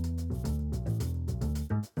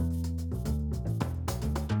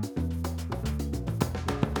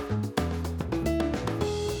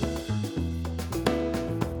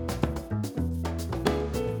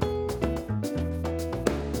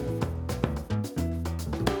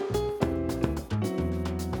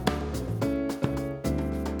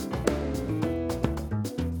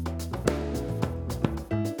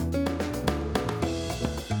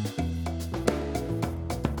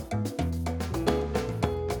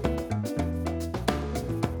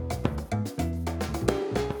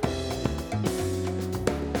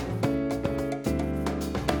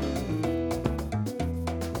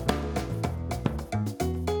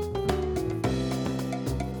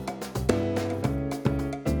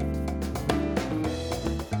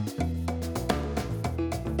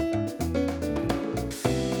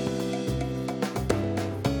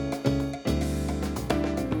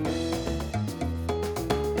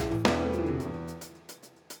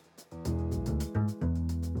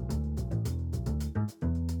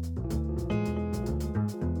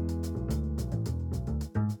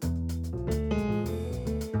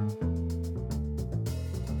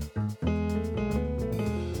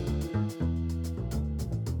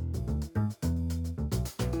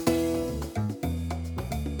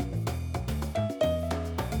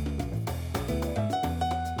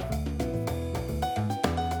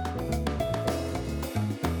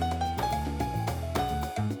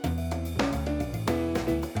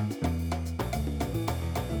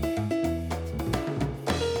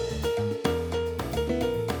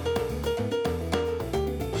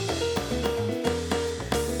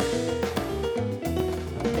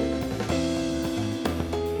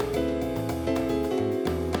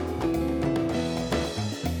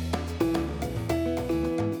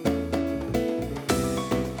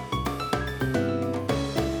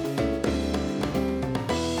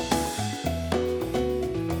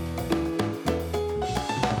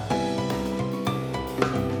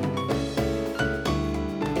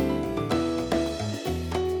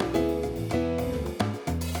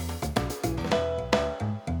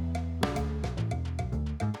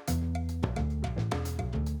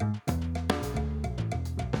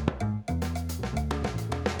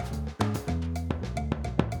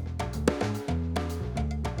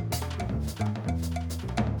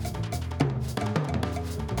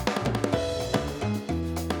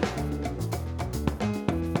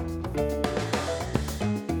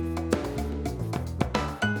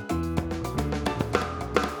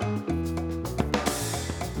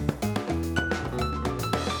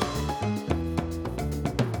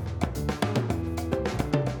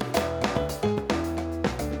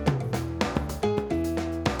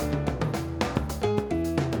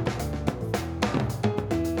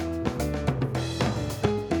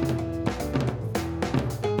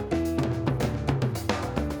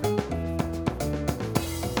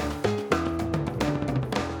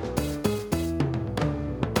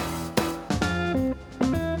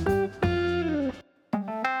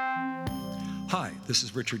 This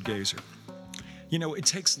is Richard Gazer. You know, it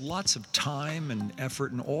takes lots of time and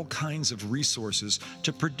effort and all kinds of resources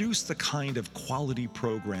to produce the kind of quality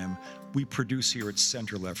program we produce here at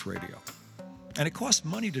Center Left Radio. And it costs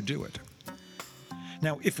money to do it.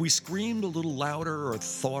 Now, if we screamed a little louder or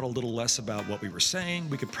thought a little less about what we were saying,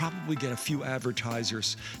 we could probably get a few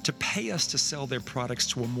advertisers to pay us to sell their products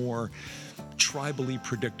to a more tribally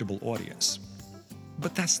predictable audience.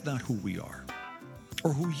 But that's not who we are,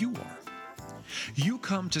 or who you are. You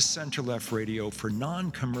come to Center Left Radio for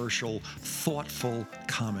non-commercial, thoughtful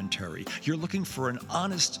commentary. You're looking for an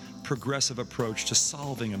honest, progressive approach to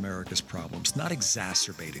solving America's problems, not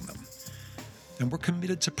exacerbating them. And we're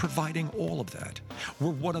committed to providing all of that.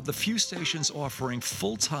 We're one of the few stations offering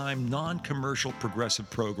full-time, non-commercial progressive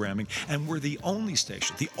programming, and we're the only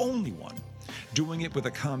station, the only one, doing it with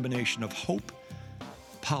a combination of hope,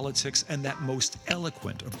 politics, and that most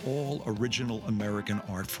eloquent of all original American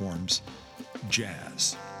art forms,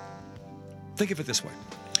 jazz. Think of it this way.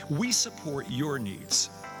 We support your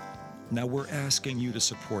needs. Now we're asking you to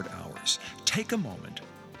support ours. Take a moment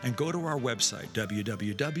and go to our website,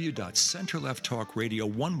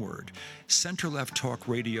 www.centerlefttalkradio, one word,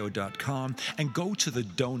 centerlefttalkradio.com, and go to the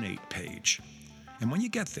donate page. And when you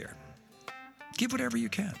get there, give whatever you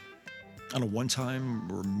can. On a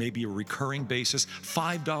one-time or maybe a recurring basis,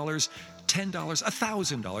 $5, $10,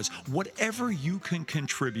 $1,000, whatever you can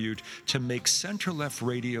contribute to make Center Left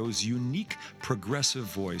Radio's unique progressive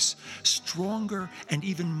voice stronger and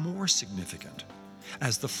even more significant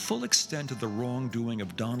as the full extent of the wrongdoing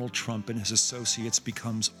of Donald Trump and his associates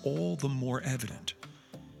becomes all the more evident.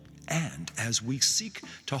 And as we seek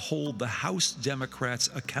to hold the House Democrats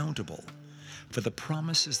accountable for the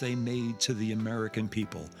promises they made to the American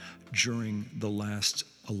people during the last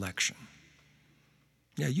election.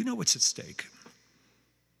 Yeah, you know what's at stake.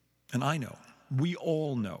 And I know, we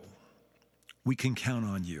all know, we can count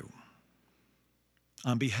on you.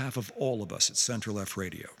 On behalf of all of us at Center Left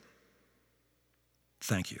Radio,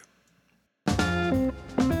 thank you.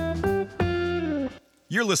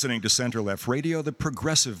 You're listening to Center Left Radio, the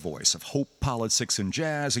progressive voice of hope, politics, and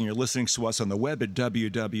jazz, and you're listening to us on the web at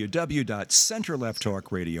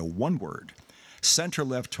www.centerlefttalkradio, one word,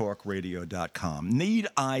 centerlefttalkradio.com. Need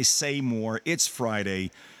I say more? It's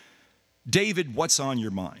Friday. David, what's on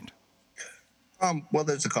your mind? Well,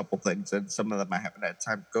 there's a couple things, and some of them I haven't had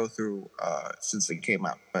time to go through since they came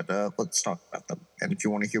out, but let's talk about them. And if you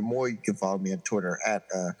want to hear more, you can follow me on Twitter at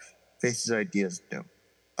Faces Ideas New.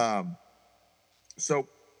 So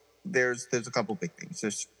there's a couple big things.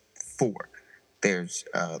 There's four. There's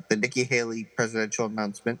the Nikki Haley presidential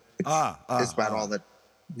announcement, which is about all that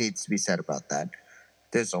needs to be said about that.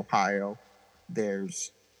 There's Ohio. And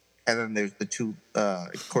then there's the two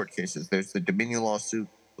court cases. There's the Dominion lawsuit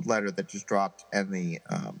letter that just dropped, and the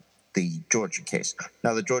Georgia case.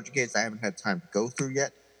 Now, the Georgia case I haven't had time to go through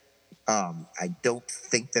yet. I don't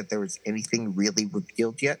think that there was anything really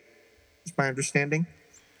revealed yet, is my understanding.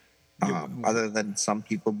 Other than some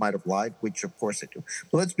people might have lied, which of course they do.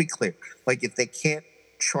 But let's be clear. Like, if they can't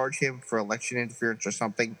charge him for election interference or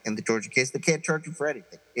something in the Georgia case, they can't charge him for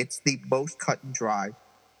anything. It's the most cut and dry,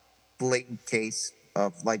 blatant case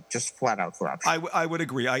of, like, just flat-out corruption. I would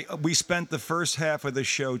agree. We spent the first half of the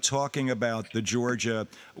show talking about the Georgia,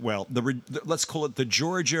 let's call it the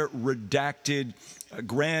Georgia redacted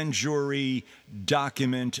grand jury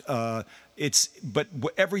document. But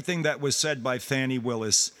everything that was said by Fani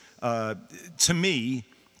Willis, to me,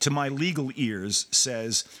 to my legal ears,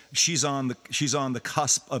 says she's on the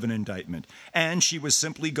cusp of an indictment. And she was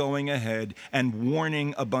simply going ahead and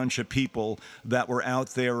warning a bunch of people that were out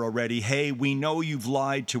there already, hey, we know you've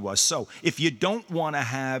lied to us. So if you don't want to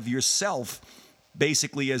have yourself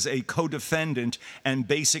basically as a co-defendant and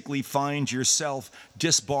basically find yourself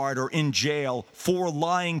disbarred or in jail for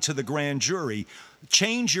lying to the grand jury,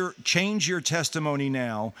 change your testimony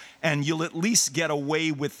now, and you'll at least get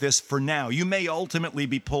away with this for now. You may ultimately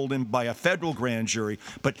be pulled in by a federal grand jury,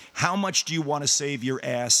 but how much do you want to save your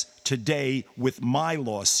ass today with my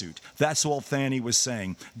lawsuit? That's all Fani was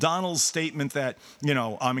saying. Donald's statement that,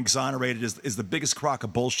 I'm exonerated is the biggest crock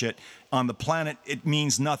of bullshit on the planet. It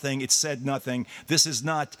means nothing. It said nothing. This is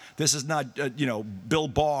not Bill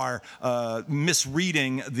Barr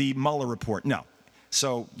misreading the Mueller report. No.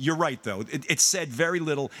 So you're right, though. It said very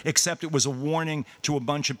little, except it was a warning to a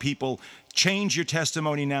bunch of people. Change your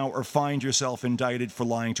testimony now or find yourself indicted for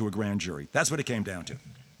lying to a grand jury. That's what it came down to.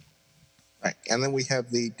 Right. And then we have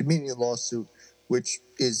the Dominion lawsuit, which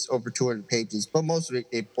is over 200 pages, but most of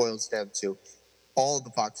it boils down to all of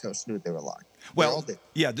the Fox House knew they were lying. Well,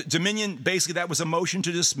 yeah, Dominion, basically that was a motion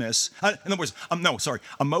to dismiss. In other words,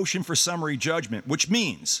 a motion for summary judgment, which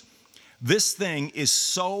means This thing is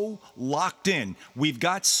so locked in. We've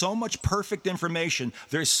got so much perfect information.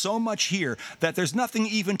 There's so much here that there's nothing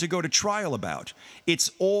even to go to trial about.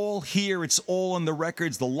 It's all here. It's all in the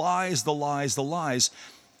records, the lies, the lies, the lies.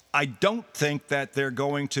 I don't think that they're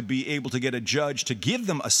going to be able to get a judge to give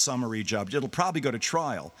them a summary judge. It'll probably go to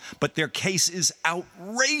trial. But their case is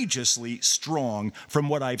outrageously strong from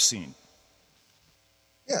what I've seen.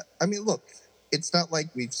 Yeah, I mean, look, it's not like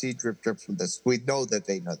we've seen drip drip from this. We know that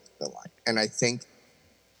they know the line. And I think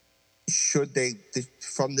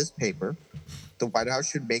from this paper, the White House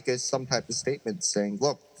should make some type of statement saying,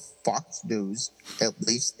 look, Fox News, at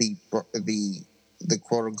least the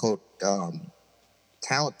quote unquote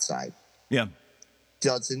talent side,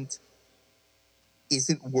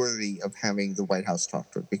 isn't worthy of having the White House talk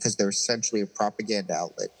to it because they're essentially a propaganda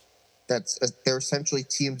outlet. They're essentially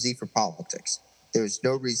TMZ for politics. There's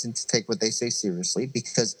no reason to take what they say seriously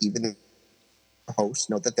because even the hosts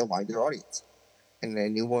know that they're lying to their audience. And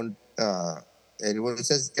anyone who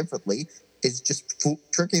says differently is just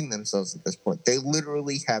tricking themselves at this point. They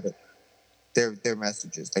literally have it. Their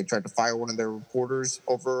messages. They tried to fire one of their reporters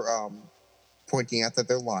over pointing out that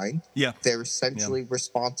they're lying. Yeah. They're essentially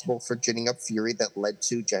responsible for ginning up fury that led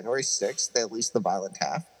to January 6th, at least the violent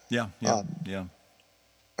half. Yeah.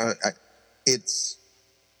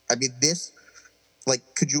 This...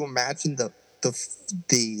 Like, could you imagine the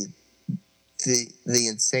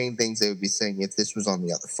insane things they would be saying if this was on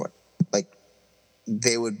the other foot? Like,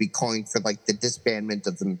 they would be calling for like the disbandment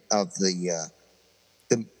of the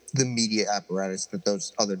media apparatus that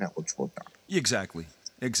those other networks worked on. Exactly.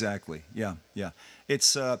 Yeah.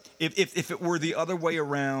 It's if it were the other way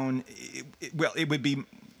around, it would be.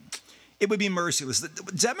 It would be merciless.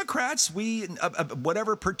 The Democrats,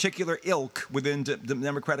 whatever particular ilk within the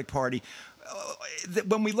Democratic Party,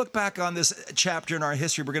 when we look back on this chapter in our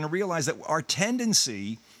history, we're going to realize that our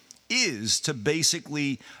tendency is to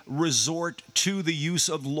basically resort to the use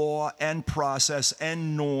of law and process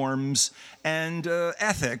and norms and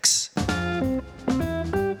ethics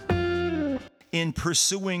in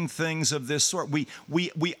pursuing things of this sort. We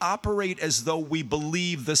operate as though we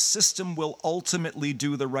believe the system will ultimately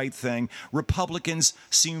do the right thing. Republicans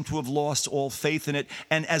seem to have lost all faith in it,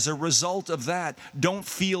 and as a result of that, don't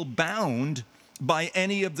feel bound by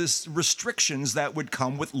any of the restrictions that would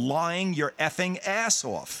come with lying your effing ass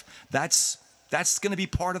off. That's going to be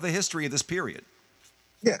part of the history of this period.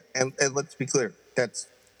 Yeah, and let's be clear, that's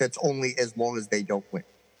only as long as they don't win.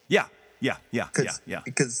 Yeah.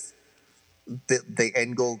 Because the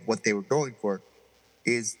end goal, what they were going for,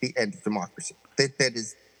 is the end of democracy. That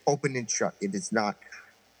is open and shut. It is not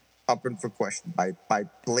open for question. By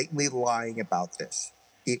blatantly lying about this,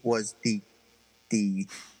 it was the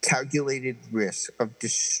calculated risk of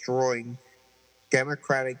destroying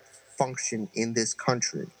democratic function in this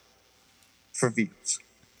country for views.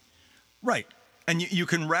 Right. And you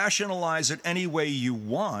can rationalize it any way you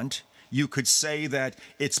want. You could say that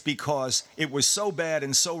it's because it was so bad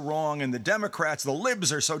and so wrong, and the Democrats, the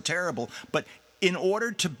libs, are so terrible. But in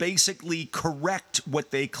order to basically correct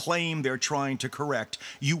what they claim they're trying to correct,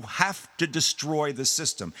 you have to destroy the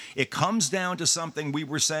system. It comes down to something we've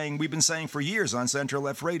been saying for years on Center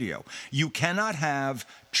Left Radio. You cannot have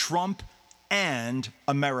Trump and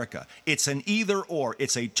America. It's an either or.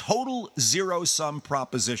 It's a total zero-sum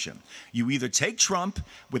proposition. You either take Trump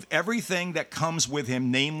with everything that comes with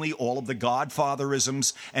him, namely all of the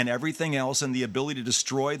godfatherisms and everything else, and the ability to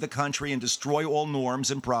destroy the country and destroy all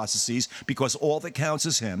norms and processes because all that counts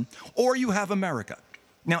is him, or you have America.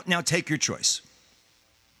 Now take your choice.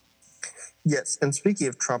 Yes, and speaking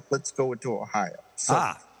of Trump, let's go into Ohio.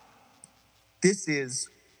 This is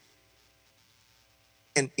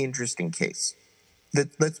an interesting case.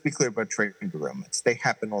 Let's be clear about trade derailments. They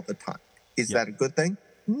happen all the time. Is that a good thing?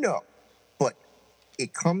 No. But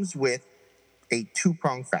it comes with a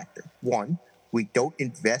two-pronged factor. One, we don't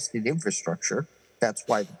invest in infrastructure. That's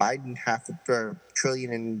why the Biden $500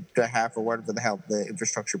 billion or whatever the hell the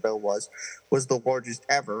infrastructure bill was the largest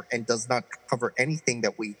ever and does not cover anything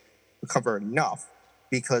that we cover enough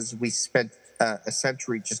because we spent a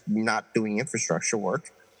century just not doing infrastructure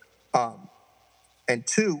work. And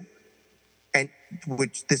two, and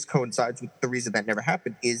which this coincides with the reason that never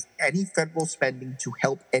happened, is any federal spending to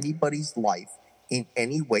help anybody's life in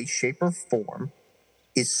any way, shape, or form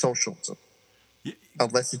is socialism.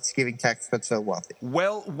 Unless it's giving tax cuts to the wealthy.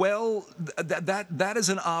 Well, that is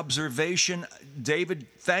an observation, David.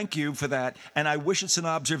 Thank you for that, and I wish it's an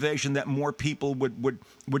observation that more people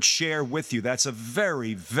would share with you. That's a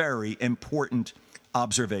very, very important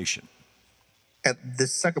observation. And the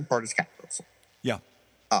second part is capitalism. Yeah.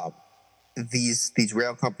 These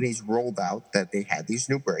rail companies rolled out that they had these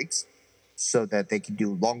new brakes, so that they could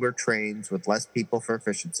do longer trains with less people for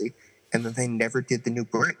efficiency. And then they never did the new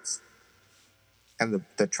brakes. And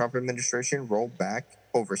the Trump administration rolled back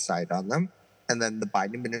oversight on them. And then the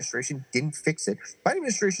Biden administration didn't fix it. Biden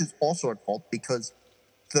administration is also at fault because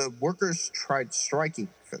the workers tried striking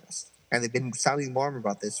for this. And they've been sounding alarm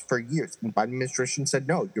about this for years. And the Biden administration said,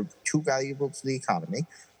 no, you're too valuable to the economy.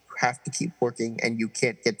 You have to keep working, and you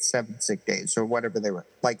can't get 7 sick days or whatever they were,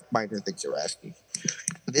 like minor things you're asking.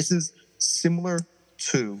 This is similar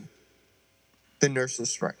to the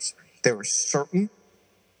nurses' strikes. There are certain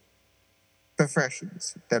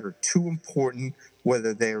professions that are too important,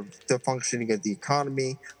 whether they're the functioning of the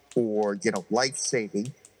economy or,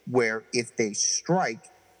 life-saving, where if they strike,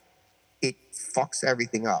 it fucks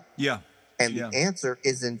everything up. Yeah. And the answer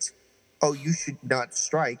isn't, oh, you should not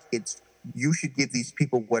strike. It's, you should give these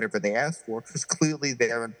people whatever they ask for, because clearly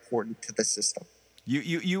they're important to the system.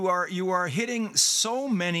 You are hitting so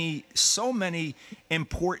many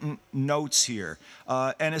important notes here,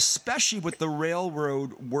 and especially with the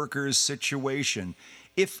railroad workers situation.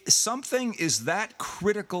 If something is that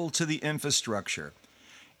critical to the infrastructure,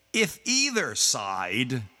 if either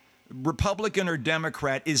side, Republican or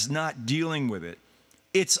Democrat, is not dealing with it,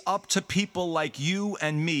 it's up to people like you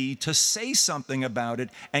and me to say something about it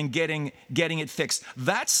and getting it fixed.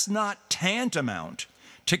 That's not tantamount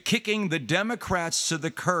to kicking the Democrats to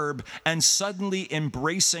the curb and suddenly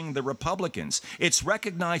embracing the Republicans. It's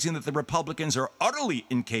recognizing that the Republicans are utterly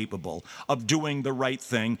incapable of doing the right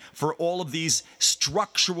thing for all of these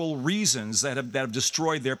structural reasons that have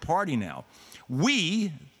destroyed their party now.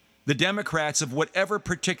 We, the Democrats of whatever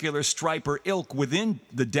particular stripe or ilk within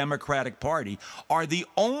the Democratic Party, are the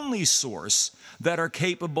only source that are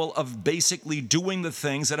capable of basically doing the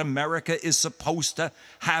things that America is supposed to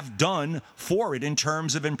have done for it in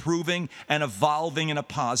terms of improving and evolving in a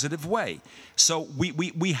positive way. So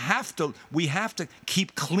we have to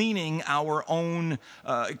keep cleaning our own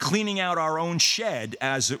cleaning out our own shed,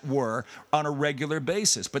 as it were, on a regular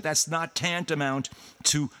basis. But that's not tantamount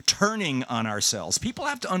to turning on ourselves. People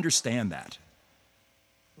have to understand that.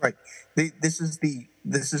 Right. This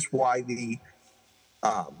is why the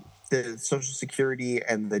Social Security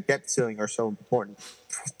and the debt ceiling are so important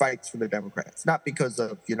fights for the Democrats. Not because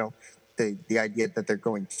of the idea that they're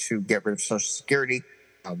going to get rid of Social Security.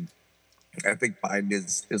 I think Biden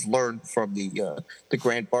is learned from the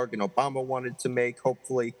grand bargain Obama wanted to make,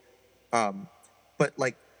 hopefully. But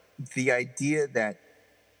like the idea that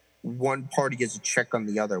one party is a check on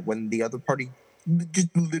the other when the other party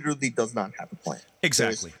just literally does not have a plan.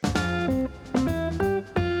 Exactly.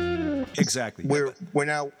 Exactly. We're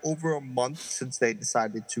now over a month since they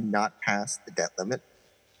decided to not pass the debt limit.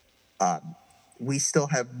 We still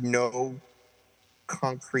have no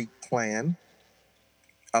concrete plan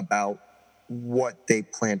about what they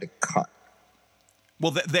plan to cut.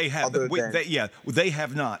 Well, they have. They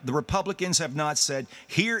have not. The Republicans have not said,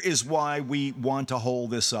 here is why we want to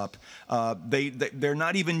hold this up. They're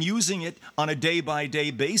not even using it on a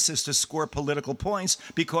day-by-day basis to score political points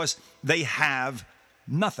because they have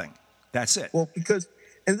nothing. That's it. Well,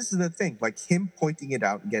 and this is the thing, like him pointing it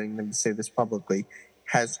out and getting them to say this publicly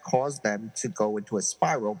has caused them to go into a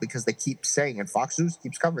spiral because they keep saying, and Fox News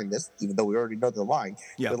keeps covering this, even though we already know they're lying.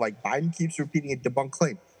 Yeah. But like Biden keeps repeating a debunked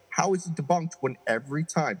claim. How is it debunked when every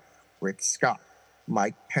time Rick Scott,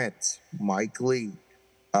 Mike Pence, Mike Lee,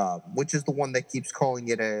 which is the one that keeps calling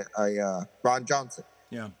it a Ron Johnson.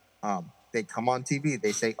 Yeah. They come on TV.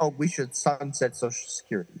 They say, oh, we should sunset Social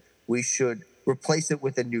Security. We should replace it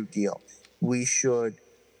with a new deal. We should,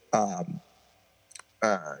 it's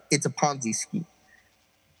a Ponzi scheme.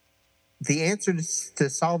 The answer to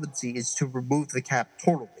solvency is to remove the cap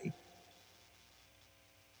totally.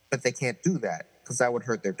 But they can't do that because that would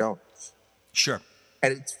hurt their donors. Sure.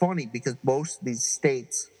 And it's funny because most of these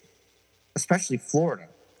states, especially Florida,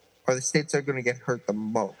 are the states that are going to get hurt the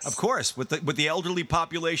most. Of course, with the elderly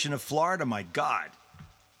population of Florida, my God.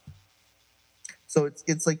 So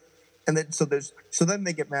it's like, and then so then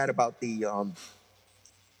they get mad about the Ohio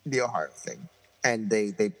thing, and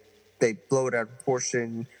they blow it out of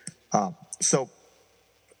proportion. So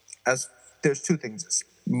as there's two things.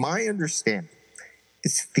 My understanding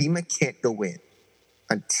is FEMA can't go in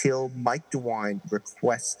until Mike DeWine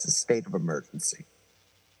requests a state of emergency.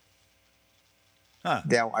 Huh.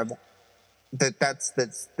 Now, that's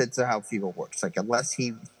how FEMA works. Like, unless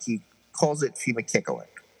he calls it, FEMA can't go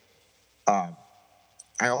in.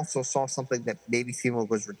 I also saw something that maybe FEMA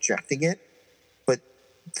was rejecting it, but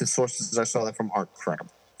the sources I saw that from aren't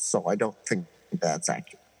credible. So I don't think that's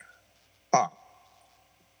accurate.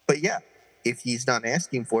 But yeah, if he's not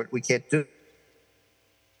asking for it, we can't do it.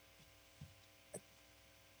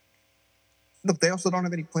 look, they also don't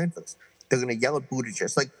have any plan for this. They're going to yell at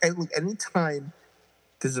Buttigieg. Like, anytime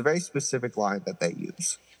there's a very specific line that they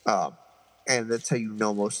use, and that's how you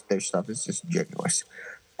know most of their stuff is disingenuous.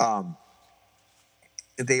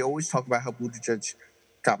 They always talk about how Buttigieg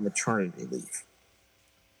got maternity leave.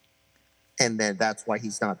 And then that's why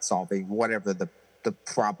he's not solving whatever the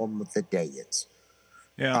problem of the day is.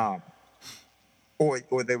 Yeah.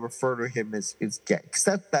 Or they refer to him as gay.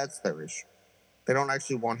 Because that's their issue. They don't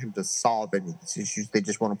actually want him to solve any of these issues. They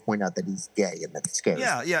just want to point out that he's gay and that's scary.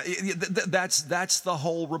 Yeah. That's the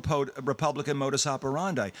whole Republican modus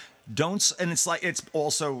operandi. And it's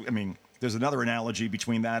also, I mean, there's another analogy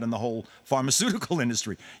between that and the whole pharmaceutical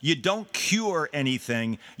industry. You don't cure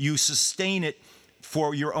anything, you sustain it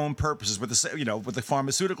for your own purposes with the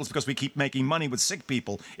pharmaceuticals, because we keep making money with sick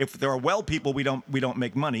people. If there are well people, we don't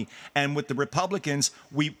make money. And with the Republicans,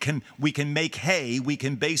 we can make hay. We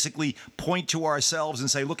can basically point to ourselves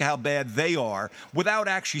and say, look how bad they are, without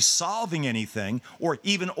actually solving anything or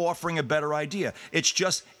even offering a better idea. It's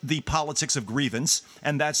just the politics of grievance,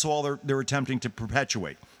 and that's all they're attempting to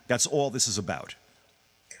perpetuate. That's all this is about.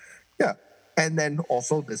 Yeah. And then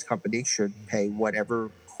also this company should pay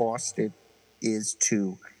whatever cost it is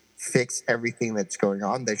to fix everything that's going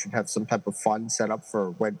on. They should have some type of fund set up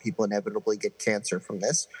for when people inevitably get cancer from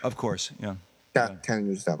this. Of course, yeah. 10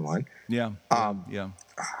 years down the line. Yeah. I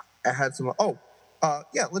had some.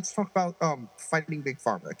 Let's talk about fighting Big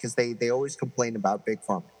Pharma, because they always complain about Big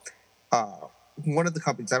Pharma. One of the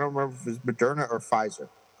companies, I don't remember if it was Moderna or Pfizer,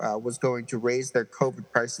 was going to raise their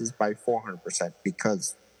COVID prices by 400%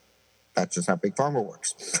 because that's just how Big Pharma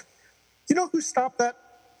works. You know who stopped that?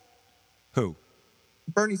 Who?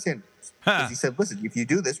 Bernie Sanders. Because he said, listen, if you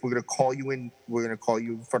do this, we're going to call you in. We're going to call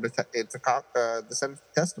you in front of the Senate to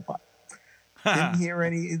testify. Didn't hear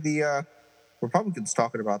any of the Republicans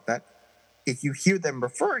talking about that. If you hear them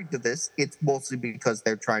referring to this, it's mostly because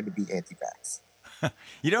they're trying to be anti-vax.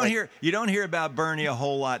 You don't hear about Bernie a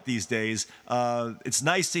whole lot these days. It's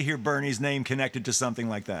nice to hear Bernie's name connected to something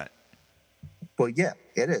like that. Well, yeah,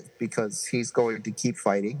 it is, because he's going to keep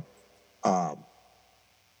fighting.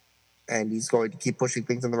 And he's going to keep pushing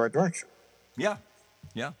things in the right direction. Yeah.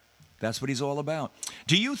 That's what he's all about.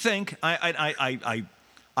 Do you think, I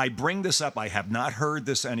bring this up, I have not heard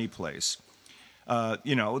this anyplace.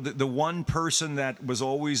 The one person that was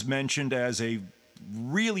always mentioned as a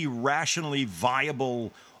really rationally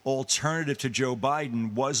viable alternative to Joe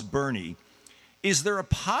Biden was Bernie. Is there a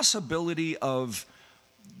possibility of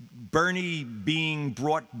Bernie being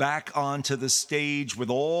brought back onto the stage with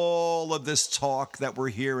all of this talk that we're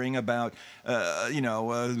hearing about,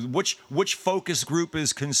 which focus group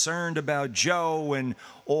is concerned about Joe and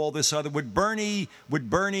all this other? Would Bernie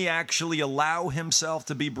actually allow himself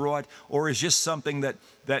to be brought, or is just something that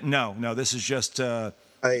no, this is just.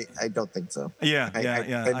 I don't think so. Yeah.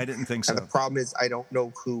 I didn't think so. And the problem is, I don't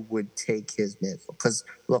know who would take his mantle. Because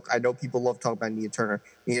look, I know people love talking about Nia Turner.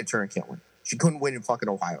 Nia Turner can't win. She couldn't win in fucking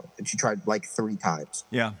Ohio, and she tried like 3 times.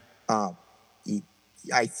 Yeah.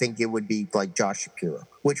 I think it would be like Josh Shapiro,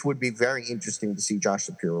 which would be very interesting to see Josh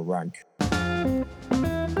Shapiro run.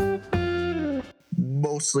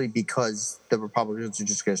 Mostly because the Republicans are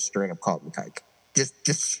just going to straight up call him a kike.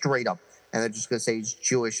 Just straight up. And they're just going to say he's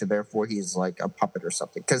Jewish and therefore he's like a puppet or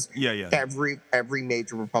something. Because every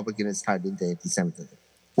major Republican is tied into anti-Semitism,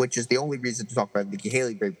 which is the only reason to talk about Nikki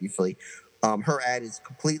Haley very briefly. Her ad is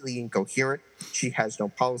completely incoherent. She has no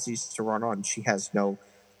policies to run on. She has no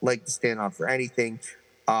leg to stand on for anything.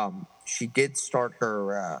 She did start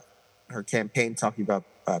her campaign talking about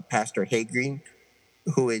Pastor Hagreen,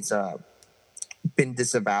 who has been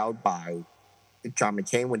disavowed by John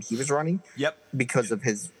McCain when he was running. Yep. Because of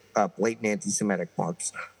his blatant anti-Semitic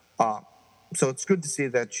marks. So it's good to see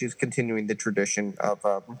that she's continuing the tradition of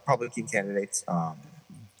Republican candidates.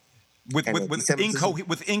 With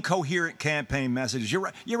incoherent campaign messages.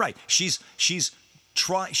 You're right. She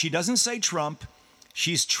doesn't say Trump.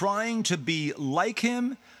 She's trying to be like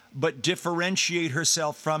him, but differentiate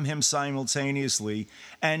herself from him simultaneously.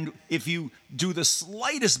 And if you do the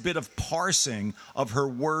slightest bit of parsing of her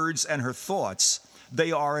words and her thoughts,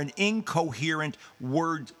 they are an incoherent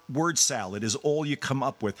word salad is all you come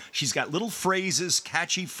up with. She's got little phrases,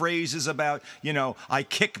 catchy phrases about, I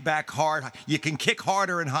kick back hard. You can kick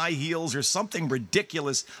harder in high heels or something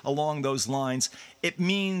ridiculous along those lines. It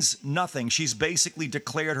means nothing. She's basically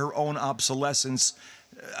declared her own obsolescence.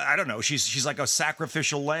 I don't know. She's like a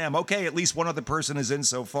sacrificial lamb. Okay, at least one other person is in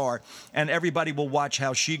so far, and everybody will watch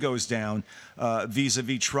how she goes down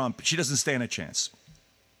vis-a-vis Trump. She doesn't stand a chance.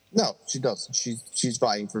 No, she doesn't. She's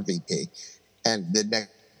vying for VP, and the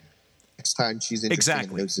next time she's interested in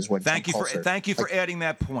the news is when thank you for adding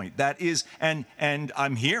that point. That is, and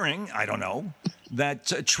I'm hearing, I don't know, that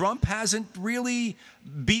Trump hasn't really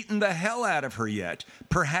beaten the hell out of her yet,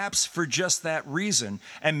 perhaps for just that reason.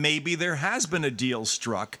 And maybe there has been a deal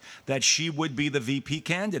struck that she would be the VP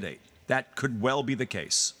candidate. That could well be the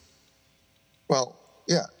case. Well,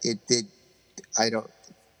 yeah, it did. I don't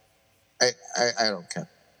care.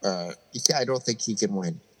 I don't think he can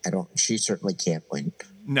win. She certainly can't win.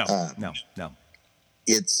 No.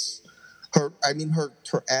 It's her. I mean, her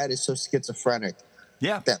ad is so schizophrenic.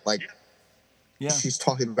 Yeah. That she's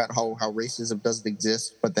talking about how racism doesn't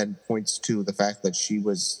exist, but then points to the fact that she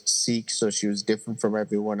was Sikh, so she was different from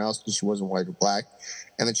everyone else because she wasn't white or black.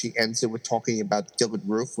 And then she ends it with talking about Dylann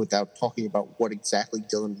Roof without talking about what exactly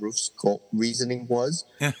Dylann Roof's reasoning was.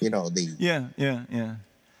 Yeah.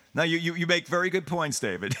 Now you make very good points,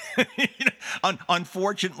 David.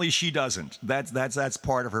 Unfortunately, she doesn't. That's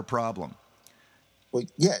part of her problem. Well,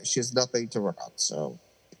 yeah, she has nothing to run on. So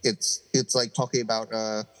it's like talking about.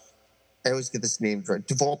 I always get this name right.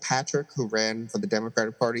 Deval Patrick, who ran for the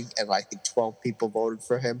Democratic Party, and I think 12 people voted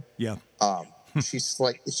for him. Yeah. She's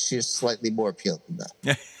slightly more appealing than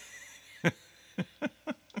that.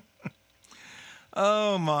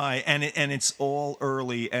 Oh my! And it's all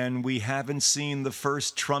early, and we haven't seen the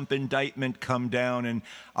first Trump indictment come down. And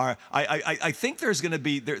I think there's going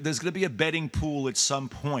to be a betting pool at some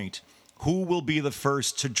point. Who will be the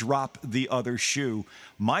first to drop the other shoe?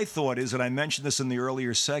 My thought is, and I mentioned this in the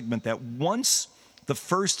earlier segment, that once the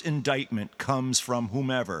first indictment comes from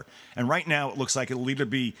whomever, and right now it looks like it'll either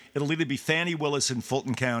be Fani Willis in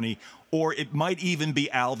Fulton County, or it might even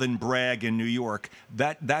be Alvin Bragg in New York.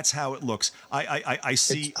 That's how it looks. I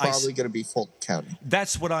see. It's probably going to be Fulton County.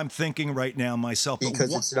 That's what I'm thinking right now myself.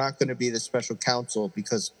 Because it's not going to be the special counsel,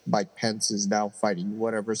 because Mike Pence is now fighting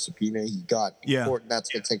whatever subpoena he got in court, and that's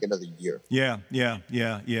going to take another year. Yeah.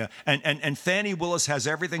 And Fani Willis has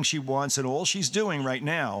everything she wants, and all she's doing right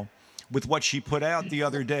now, with what she put out the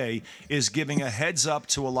other day, is giving a heads up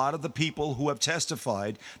to a lot of the people who have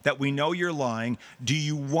testified that we know you're lying. Do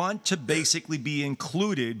you want to basically be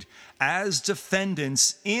included as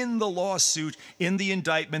defendants in the lawsuit, in the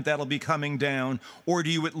indictment that'll be coming down? Or do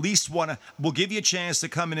you at least we'll give you a chance to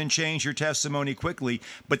come in and change your testimony quickly,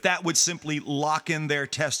 but that would simply lock in their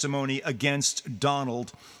testimony against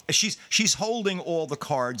Donald. She's holding all the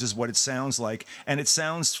cards, is what it sounds like, and it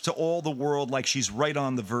sounds to all the world like she's right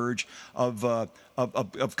on the verge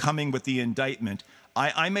of coming with the indictment.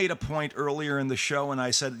 I made a point earlier in the show, and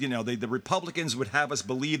I said, the Republicans would have us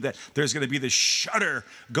believe that there's going to be this shudder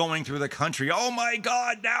going through the country. Oh my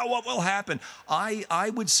God, now what will happen?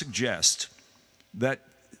 I would suggest that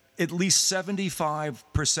at least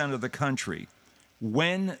 75% of the country,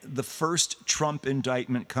 when the first Trump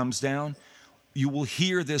indictment comes down, you will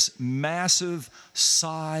hear this massive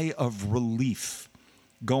sigh of relief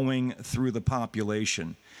going through the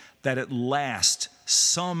population, that at last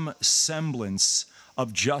some semblance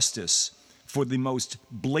of justice for the most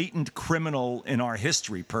blatant criminal in our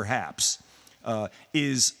history, perhaps,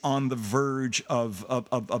 is on the verge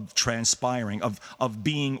of transpiring, of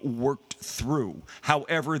being worked through,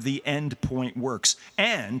 however the end point works.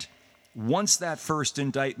 And once that first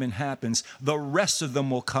indictment happens, the rest of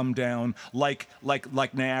them will come down like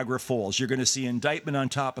Niagara Falls. You're going to see indictment on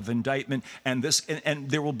top of indictment, and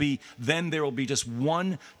there will be just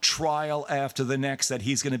one trial after the next that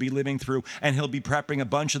he's going to be living through, and he'll be prepping a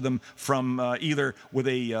bunch of them from either with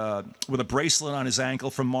a bracelet on his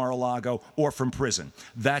ankle from Mar-a-Lago or from prison.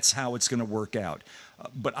 That's how it's going to work out.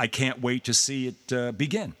 But I can't wait to see it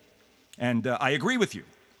begin. And I agree with you.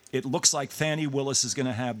 It looks like Fani Willis is going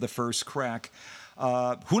to have the first crack.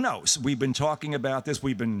 Who knows? We've been talking about this.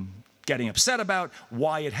 We've been getting upset about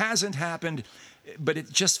why it hasn't happened. But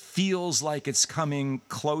it just feels like it's coming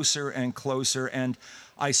closer and closer. And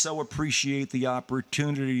I so appreciate the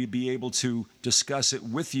opportunity to be able to discuss it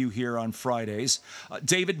with you here on Fridays.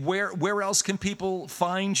 David, where else can people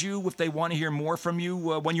find you if they want to hear more from you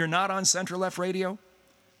when you're not on Central Left Radio?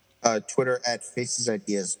 Twitter at Faces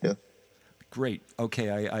Ideas. Yeah. Great.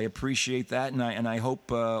 Okay, I appreciate that, and I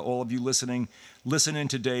hope all of you listening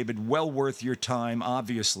to David, well worth your time,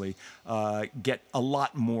 obviously. Get a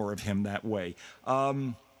lot more of him that way.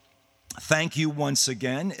 Thank you once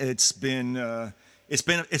again. It's been It's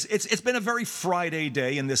been a very Friday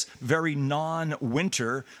day in this very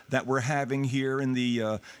non-winter that we're having here in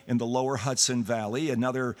the lower Hudson Valley.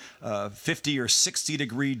 Another 50 or 60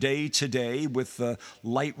 degree day today with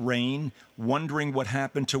light rain. Wondering what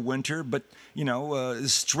happened to winter, but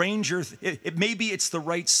stranger. Maybe it's the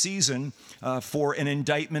right season for an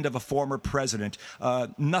indictment of a former president.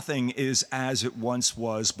 Nothing is as it once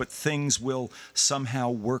was, but things will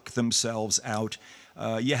somehow work themselves out.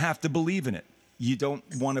 You have to believe in it. You don't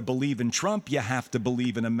want to believe in Trump, you have to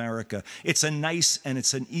believe in America. It's a nice and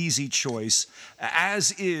it's an easy choice,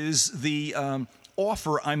 as is the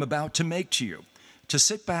offer I'm about to make to you. To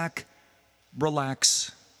sit back,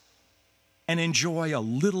 relax, and enjoy a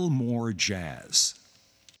little more jazz.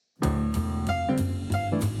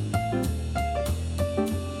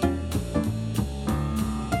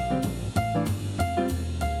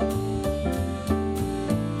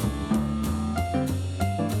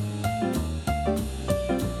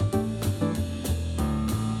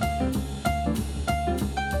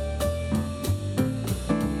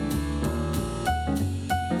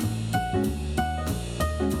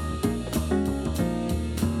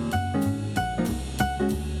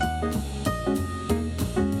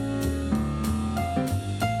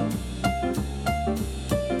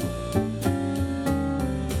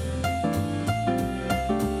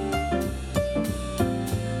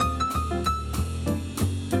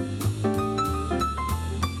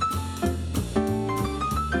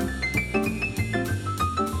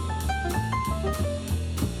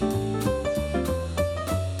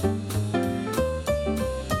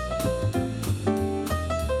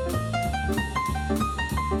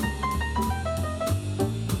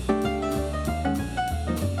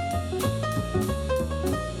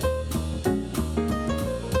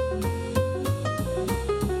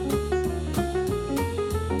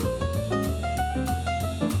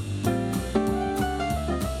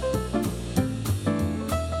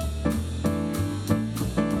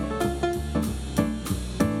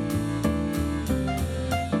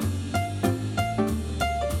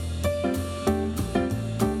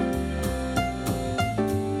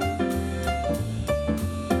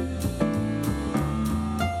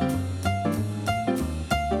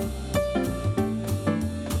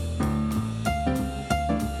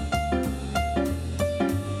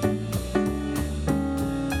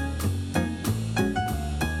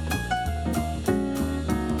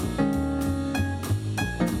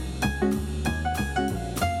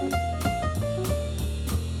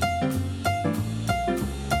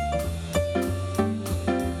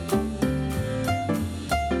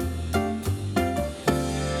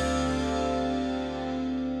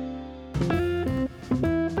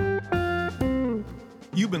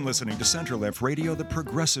 You've been listening to Center Left Radio, the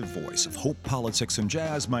progressive voice of hope, politics, and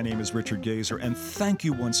jazz. My name is Richard Gazer, and thank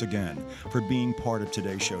you once again for being part of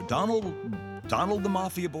today's show. Donald the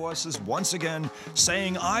Mafia Boss is once again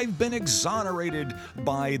saying I've been exonerated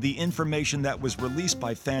by the information that was released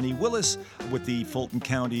by Fani Willis with the Fulton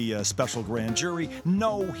County Special Grand Jury.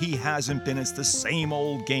 No, he hasn't been. It's the same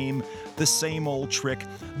old game, the same old trick.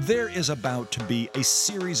 There is about to be a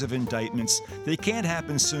series of indictments. They can't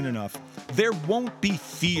happen soon enough. There won't be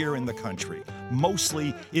fear in the country.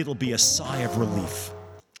 Mostly, it'll be a sigh of relief.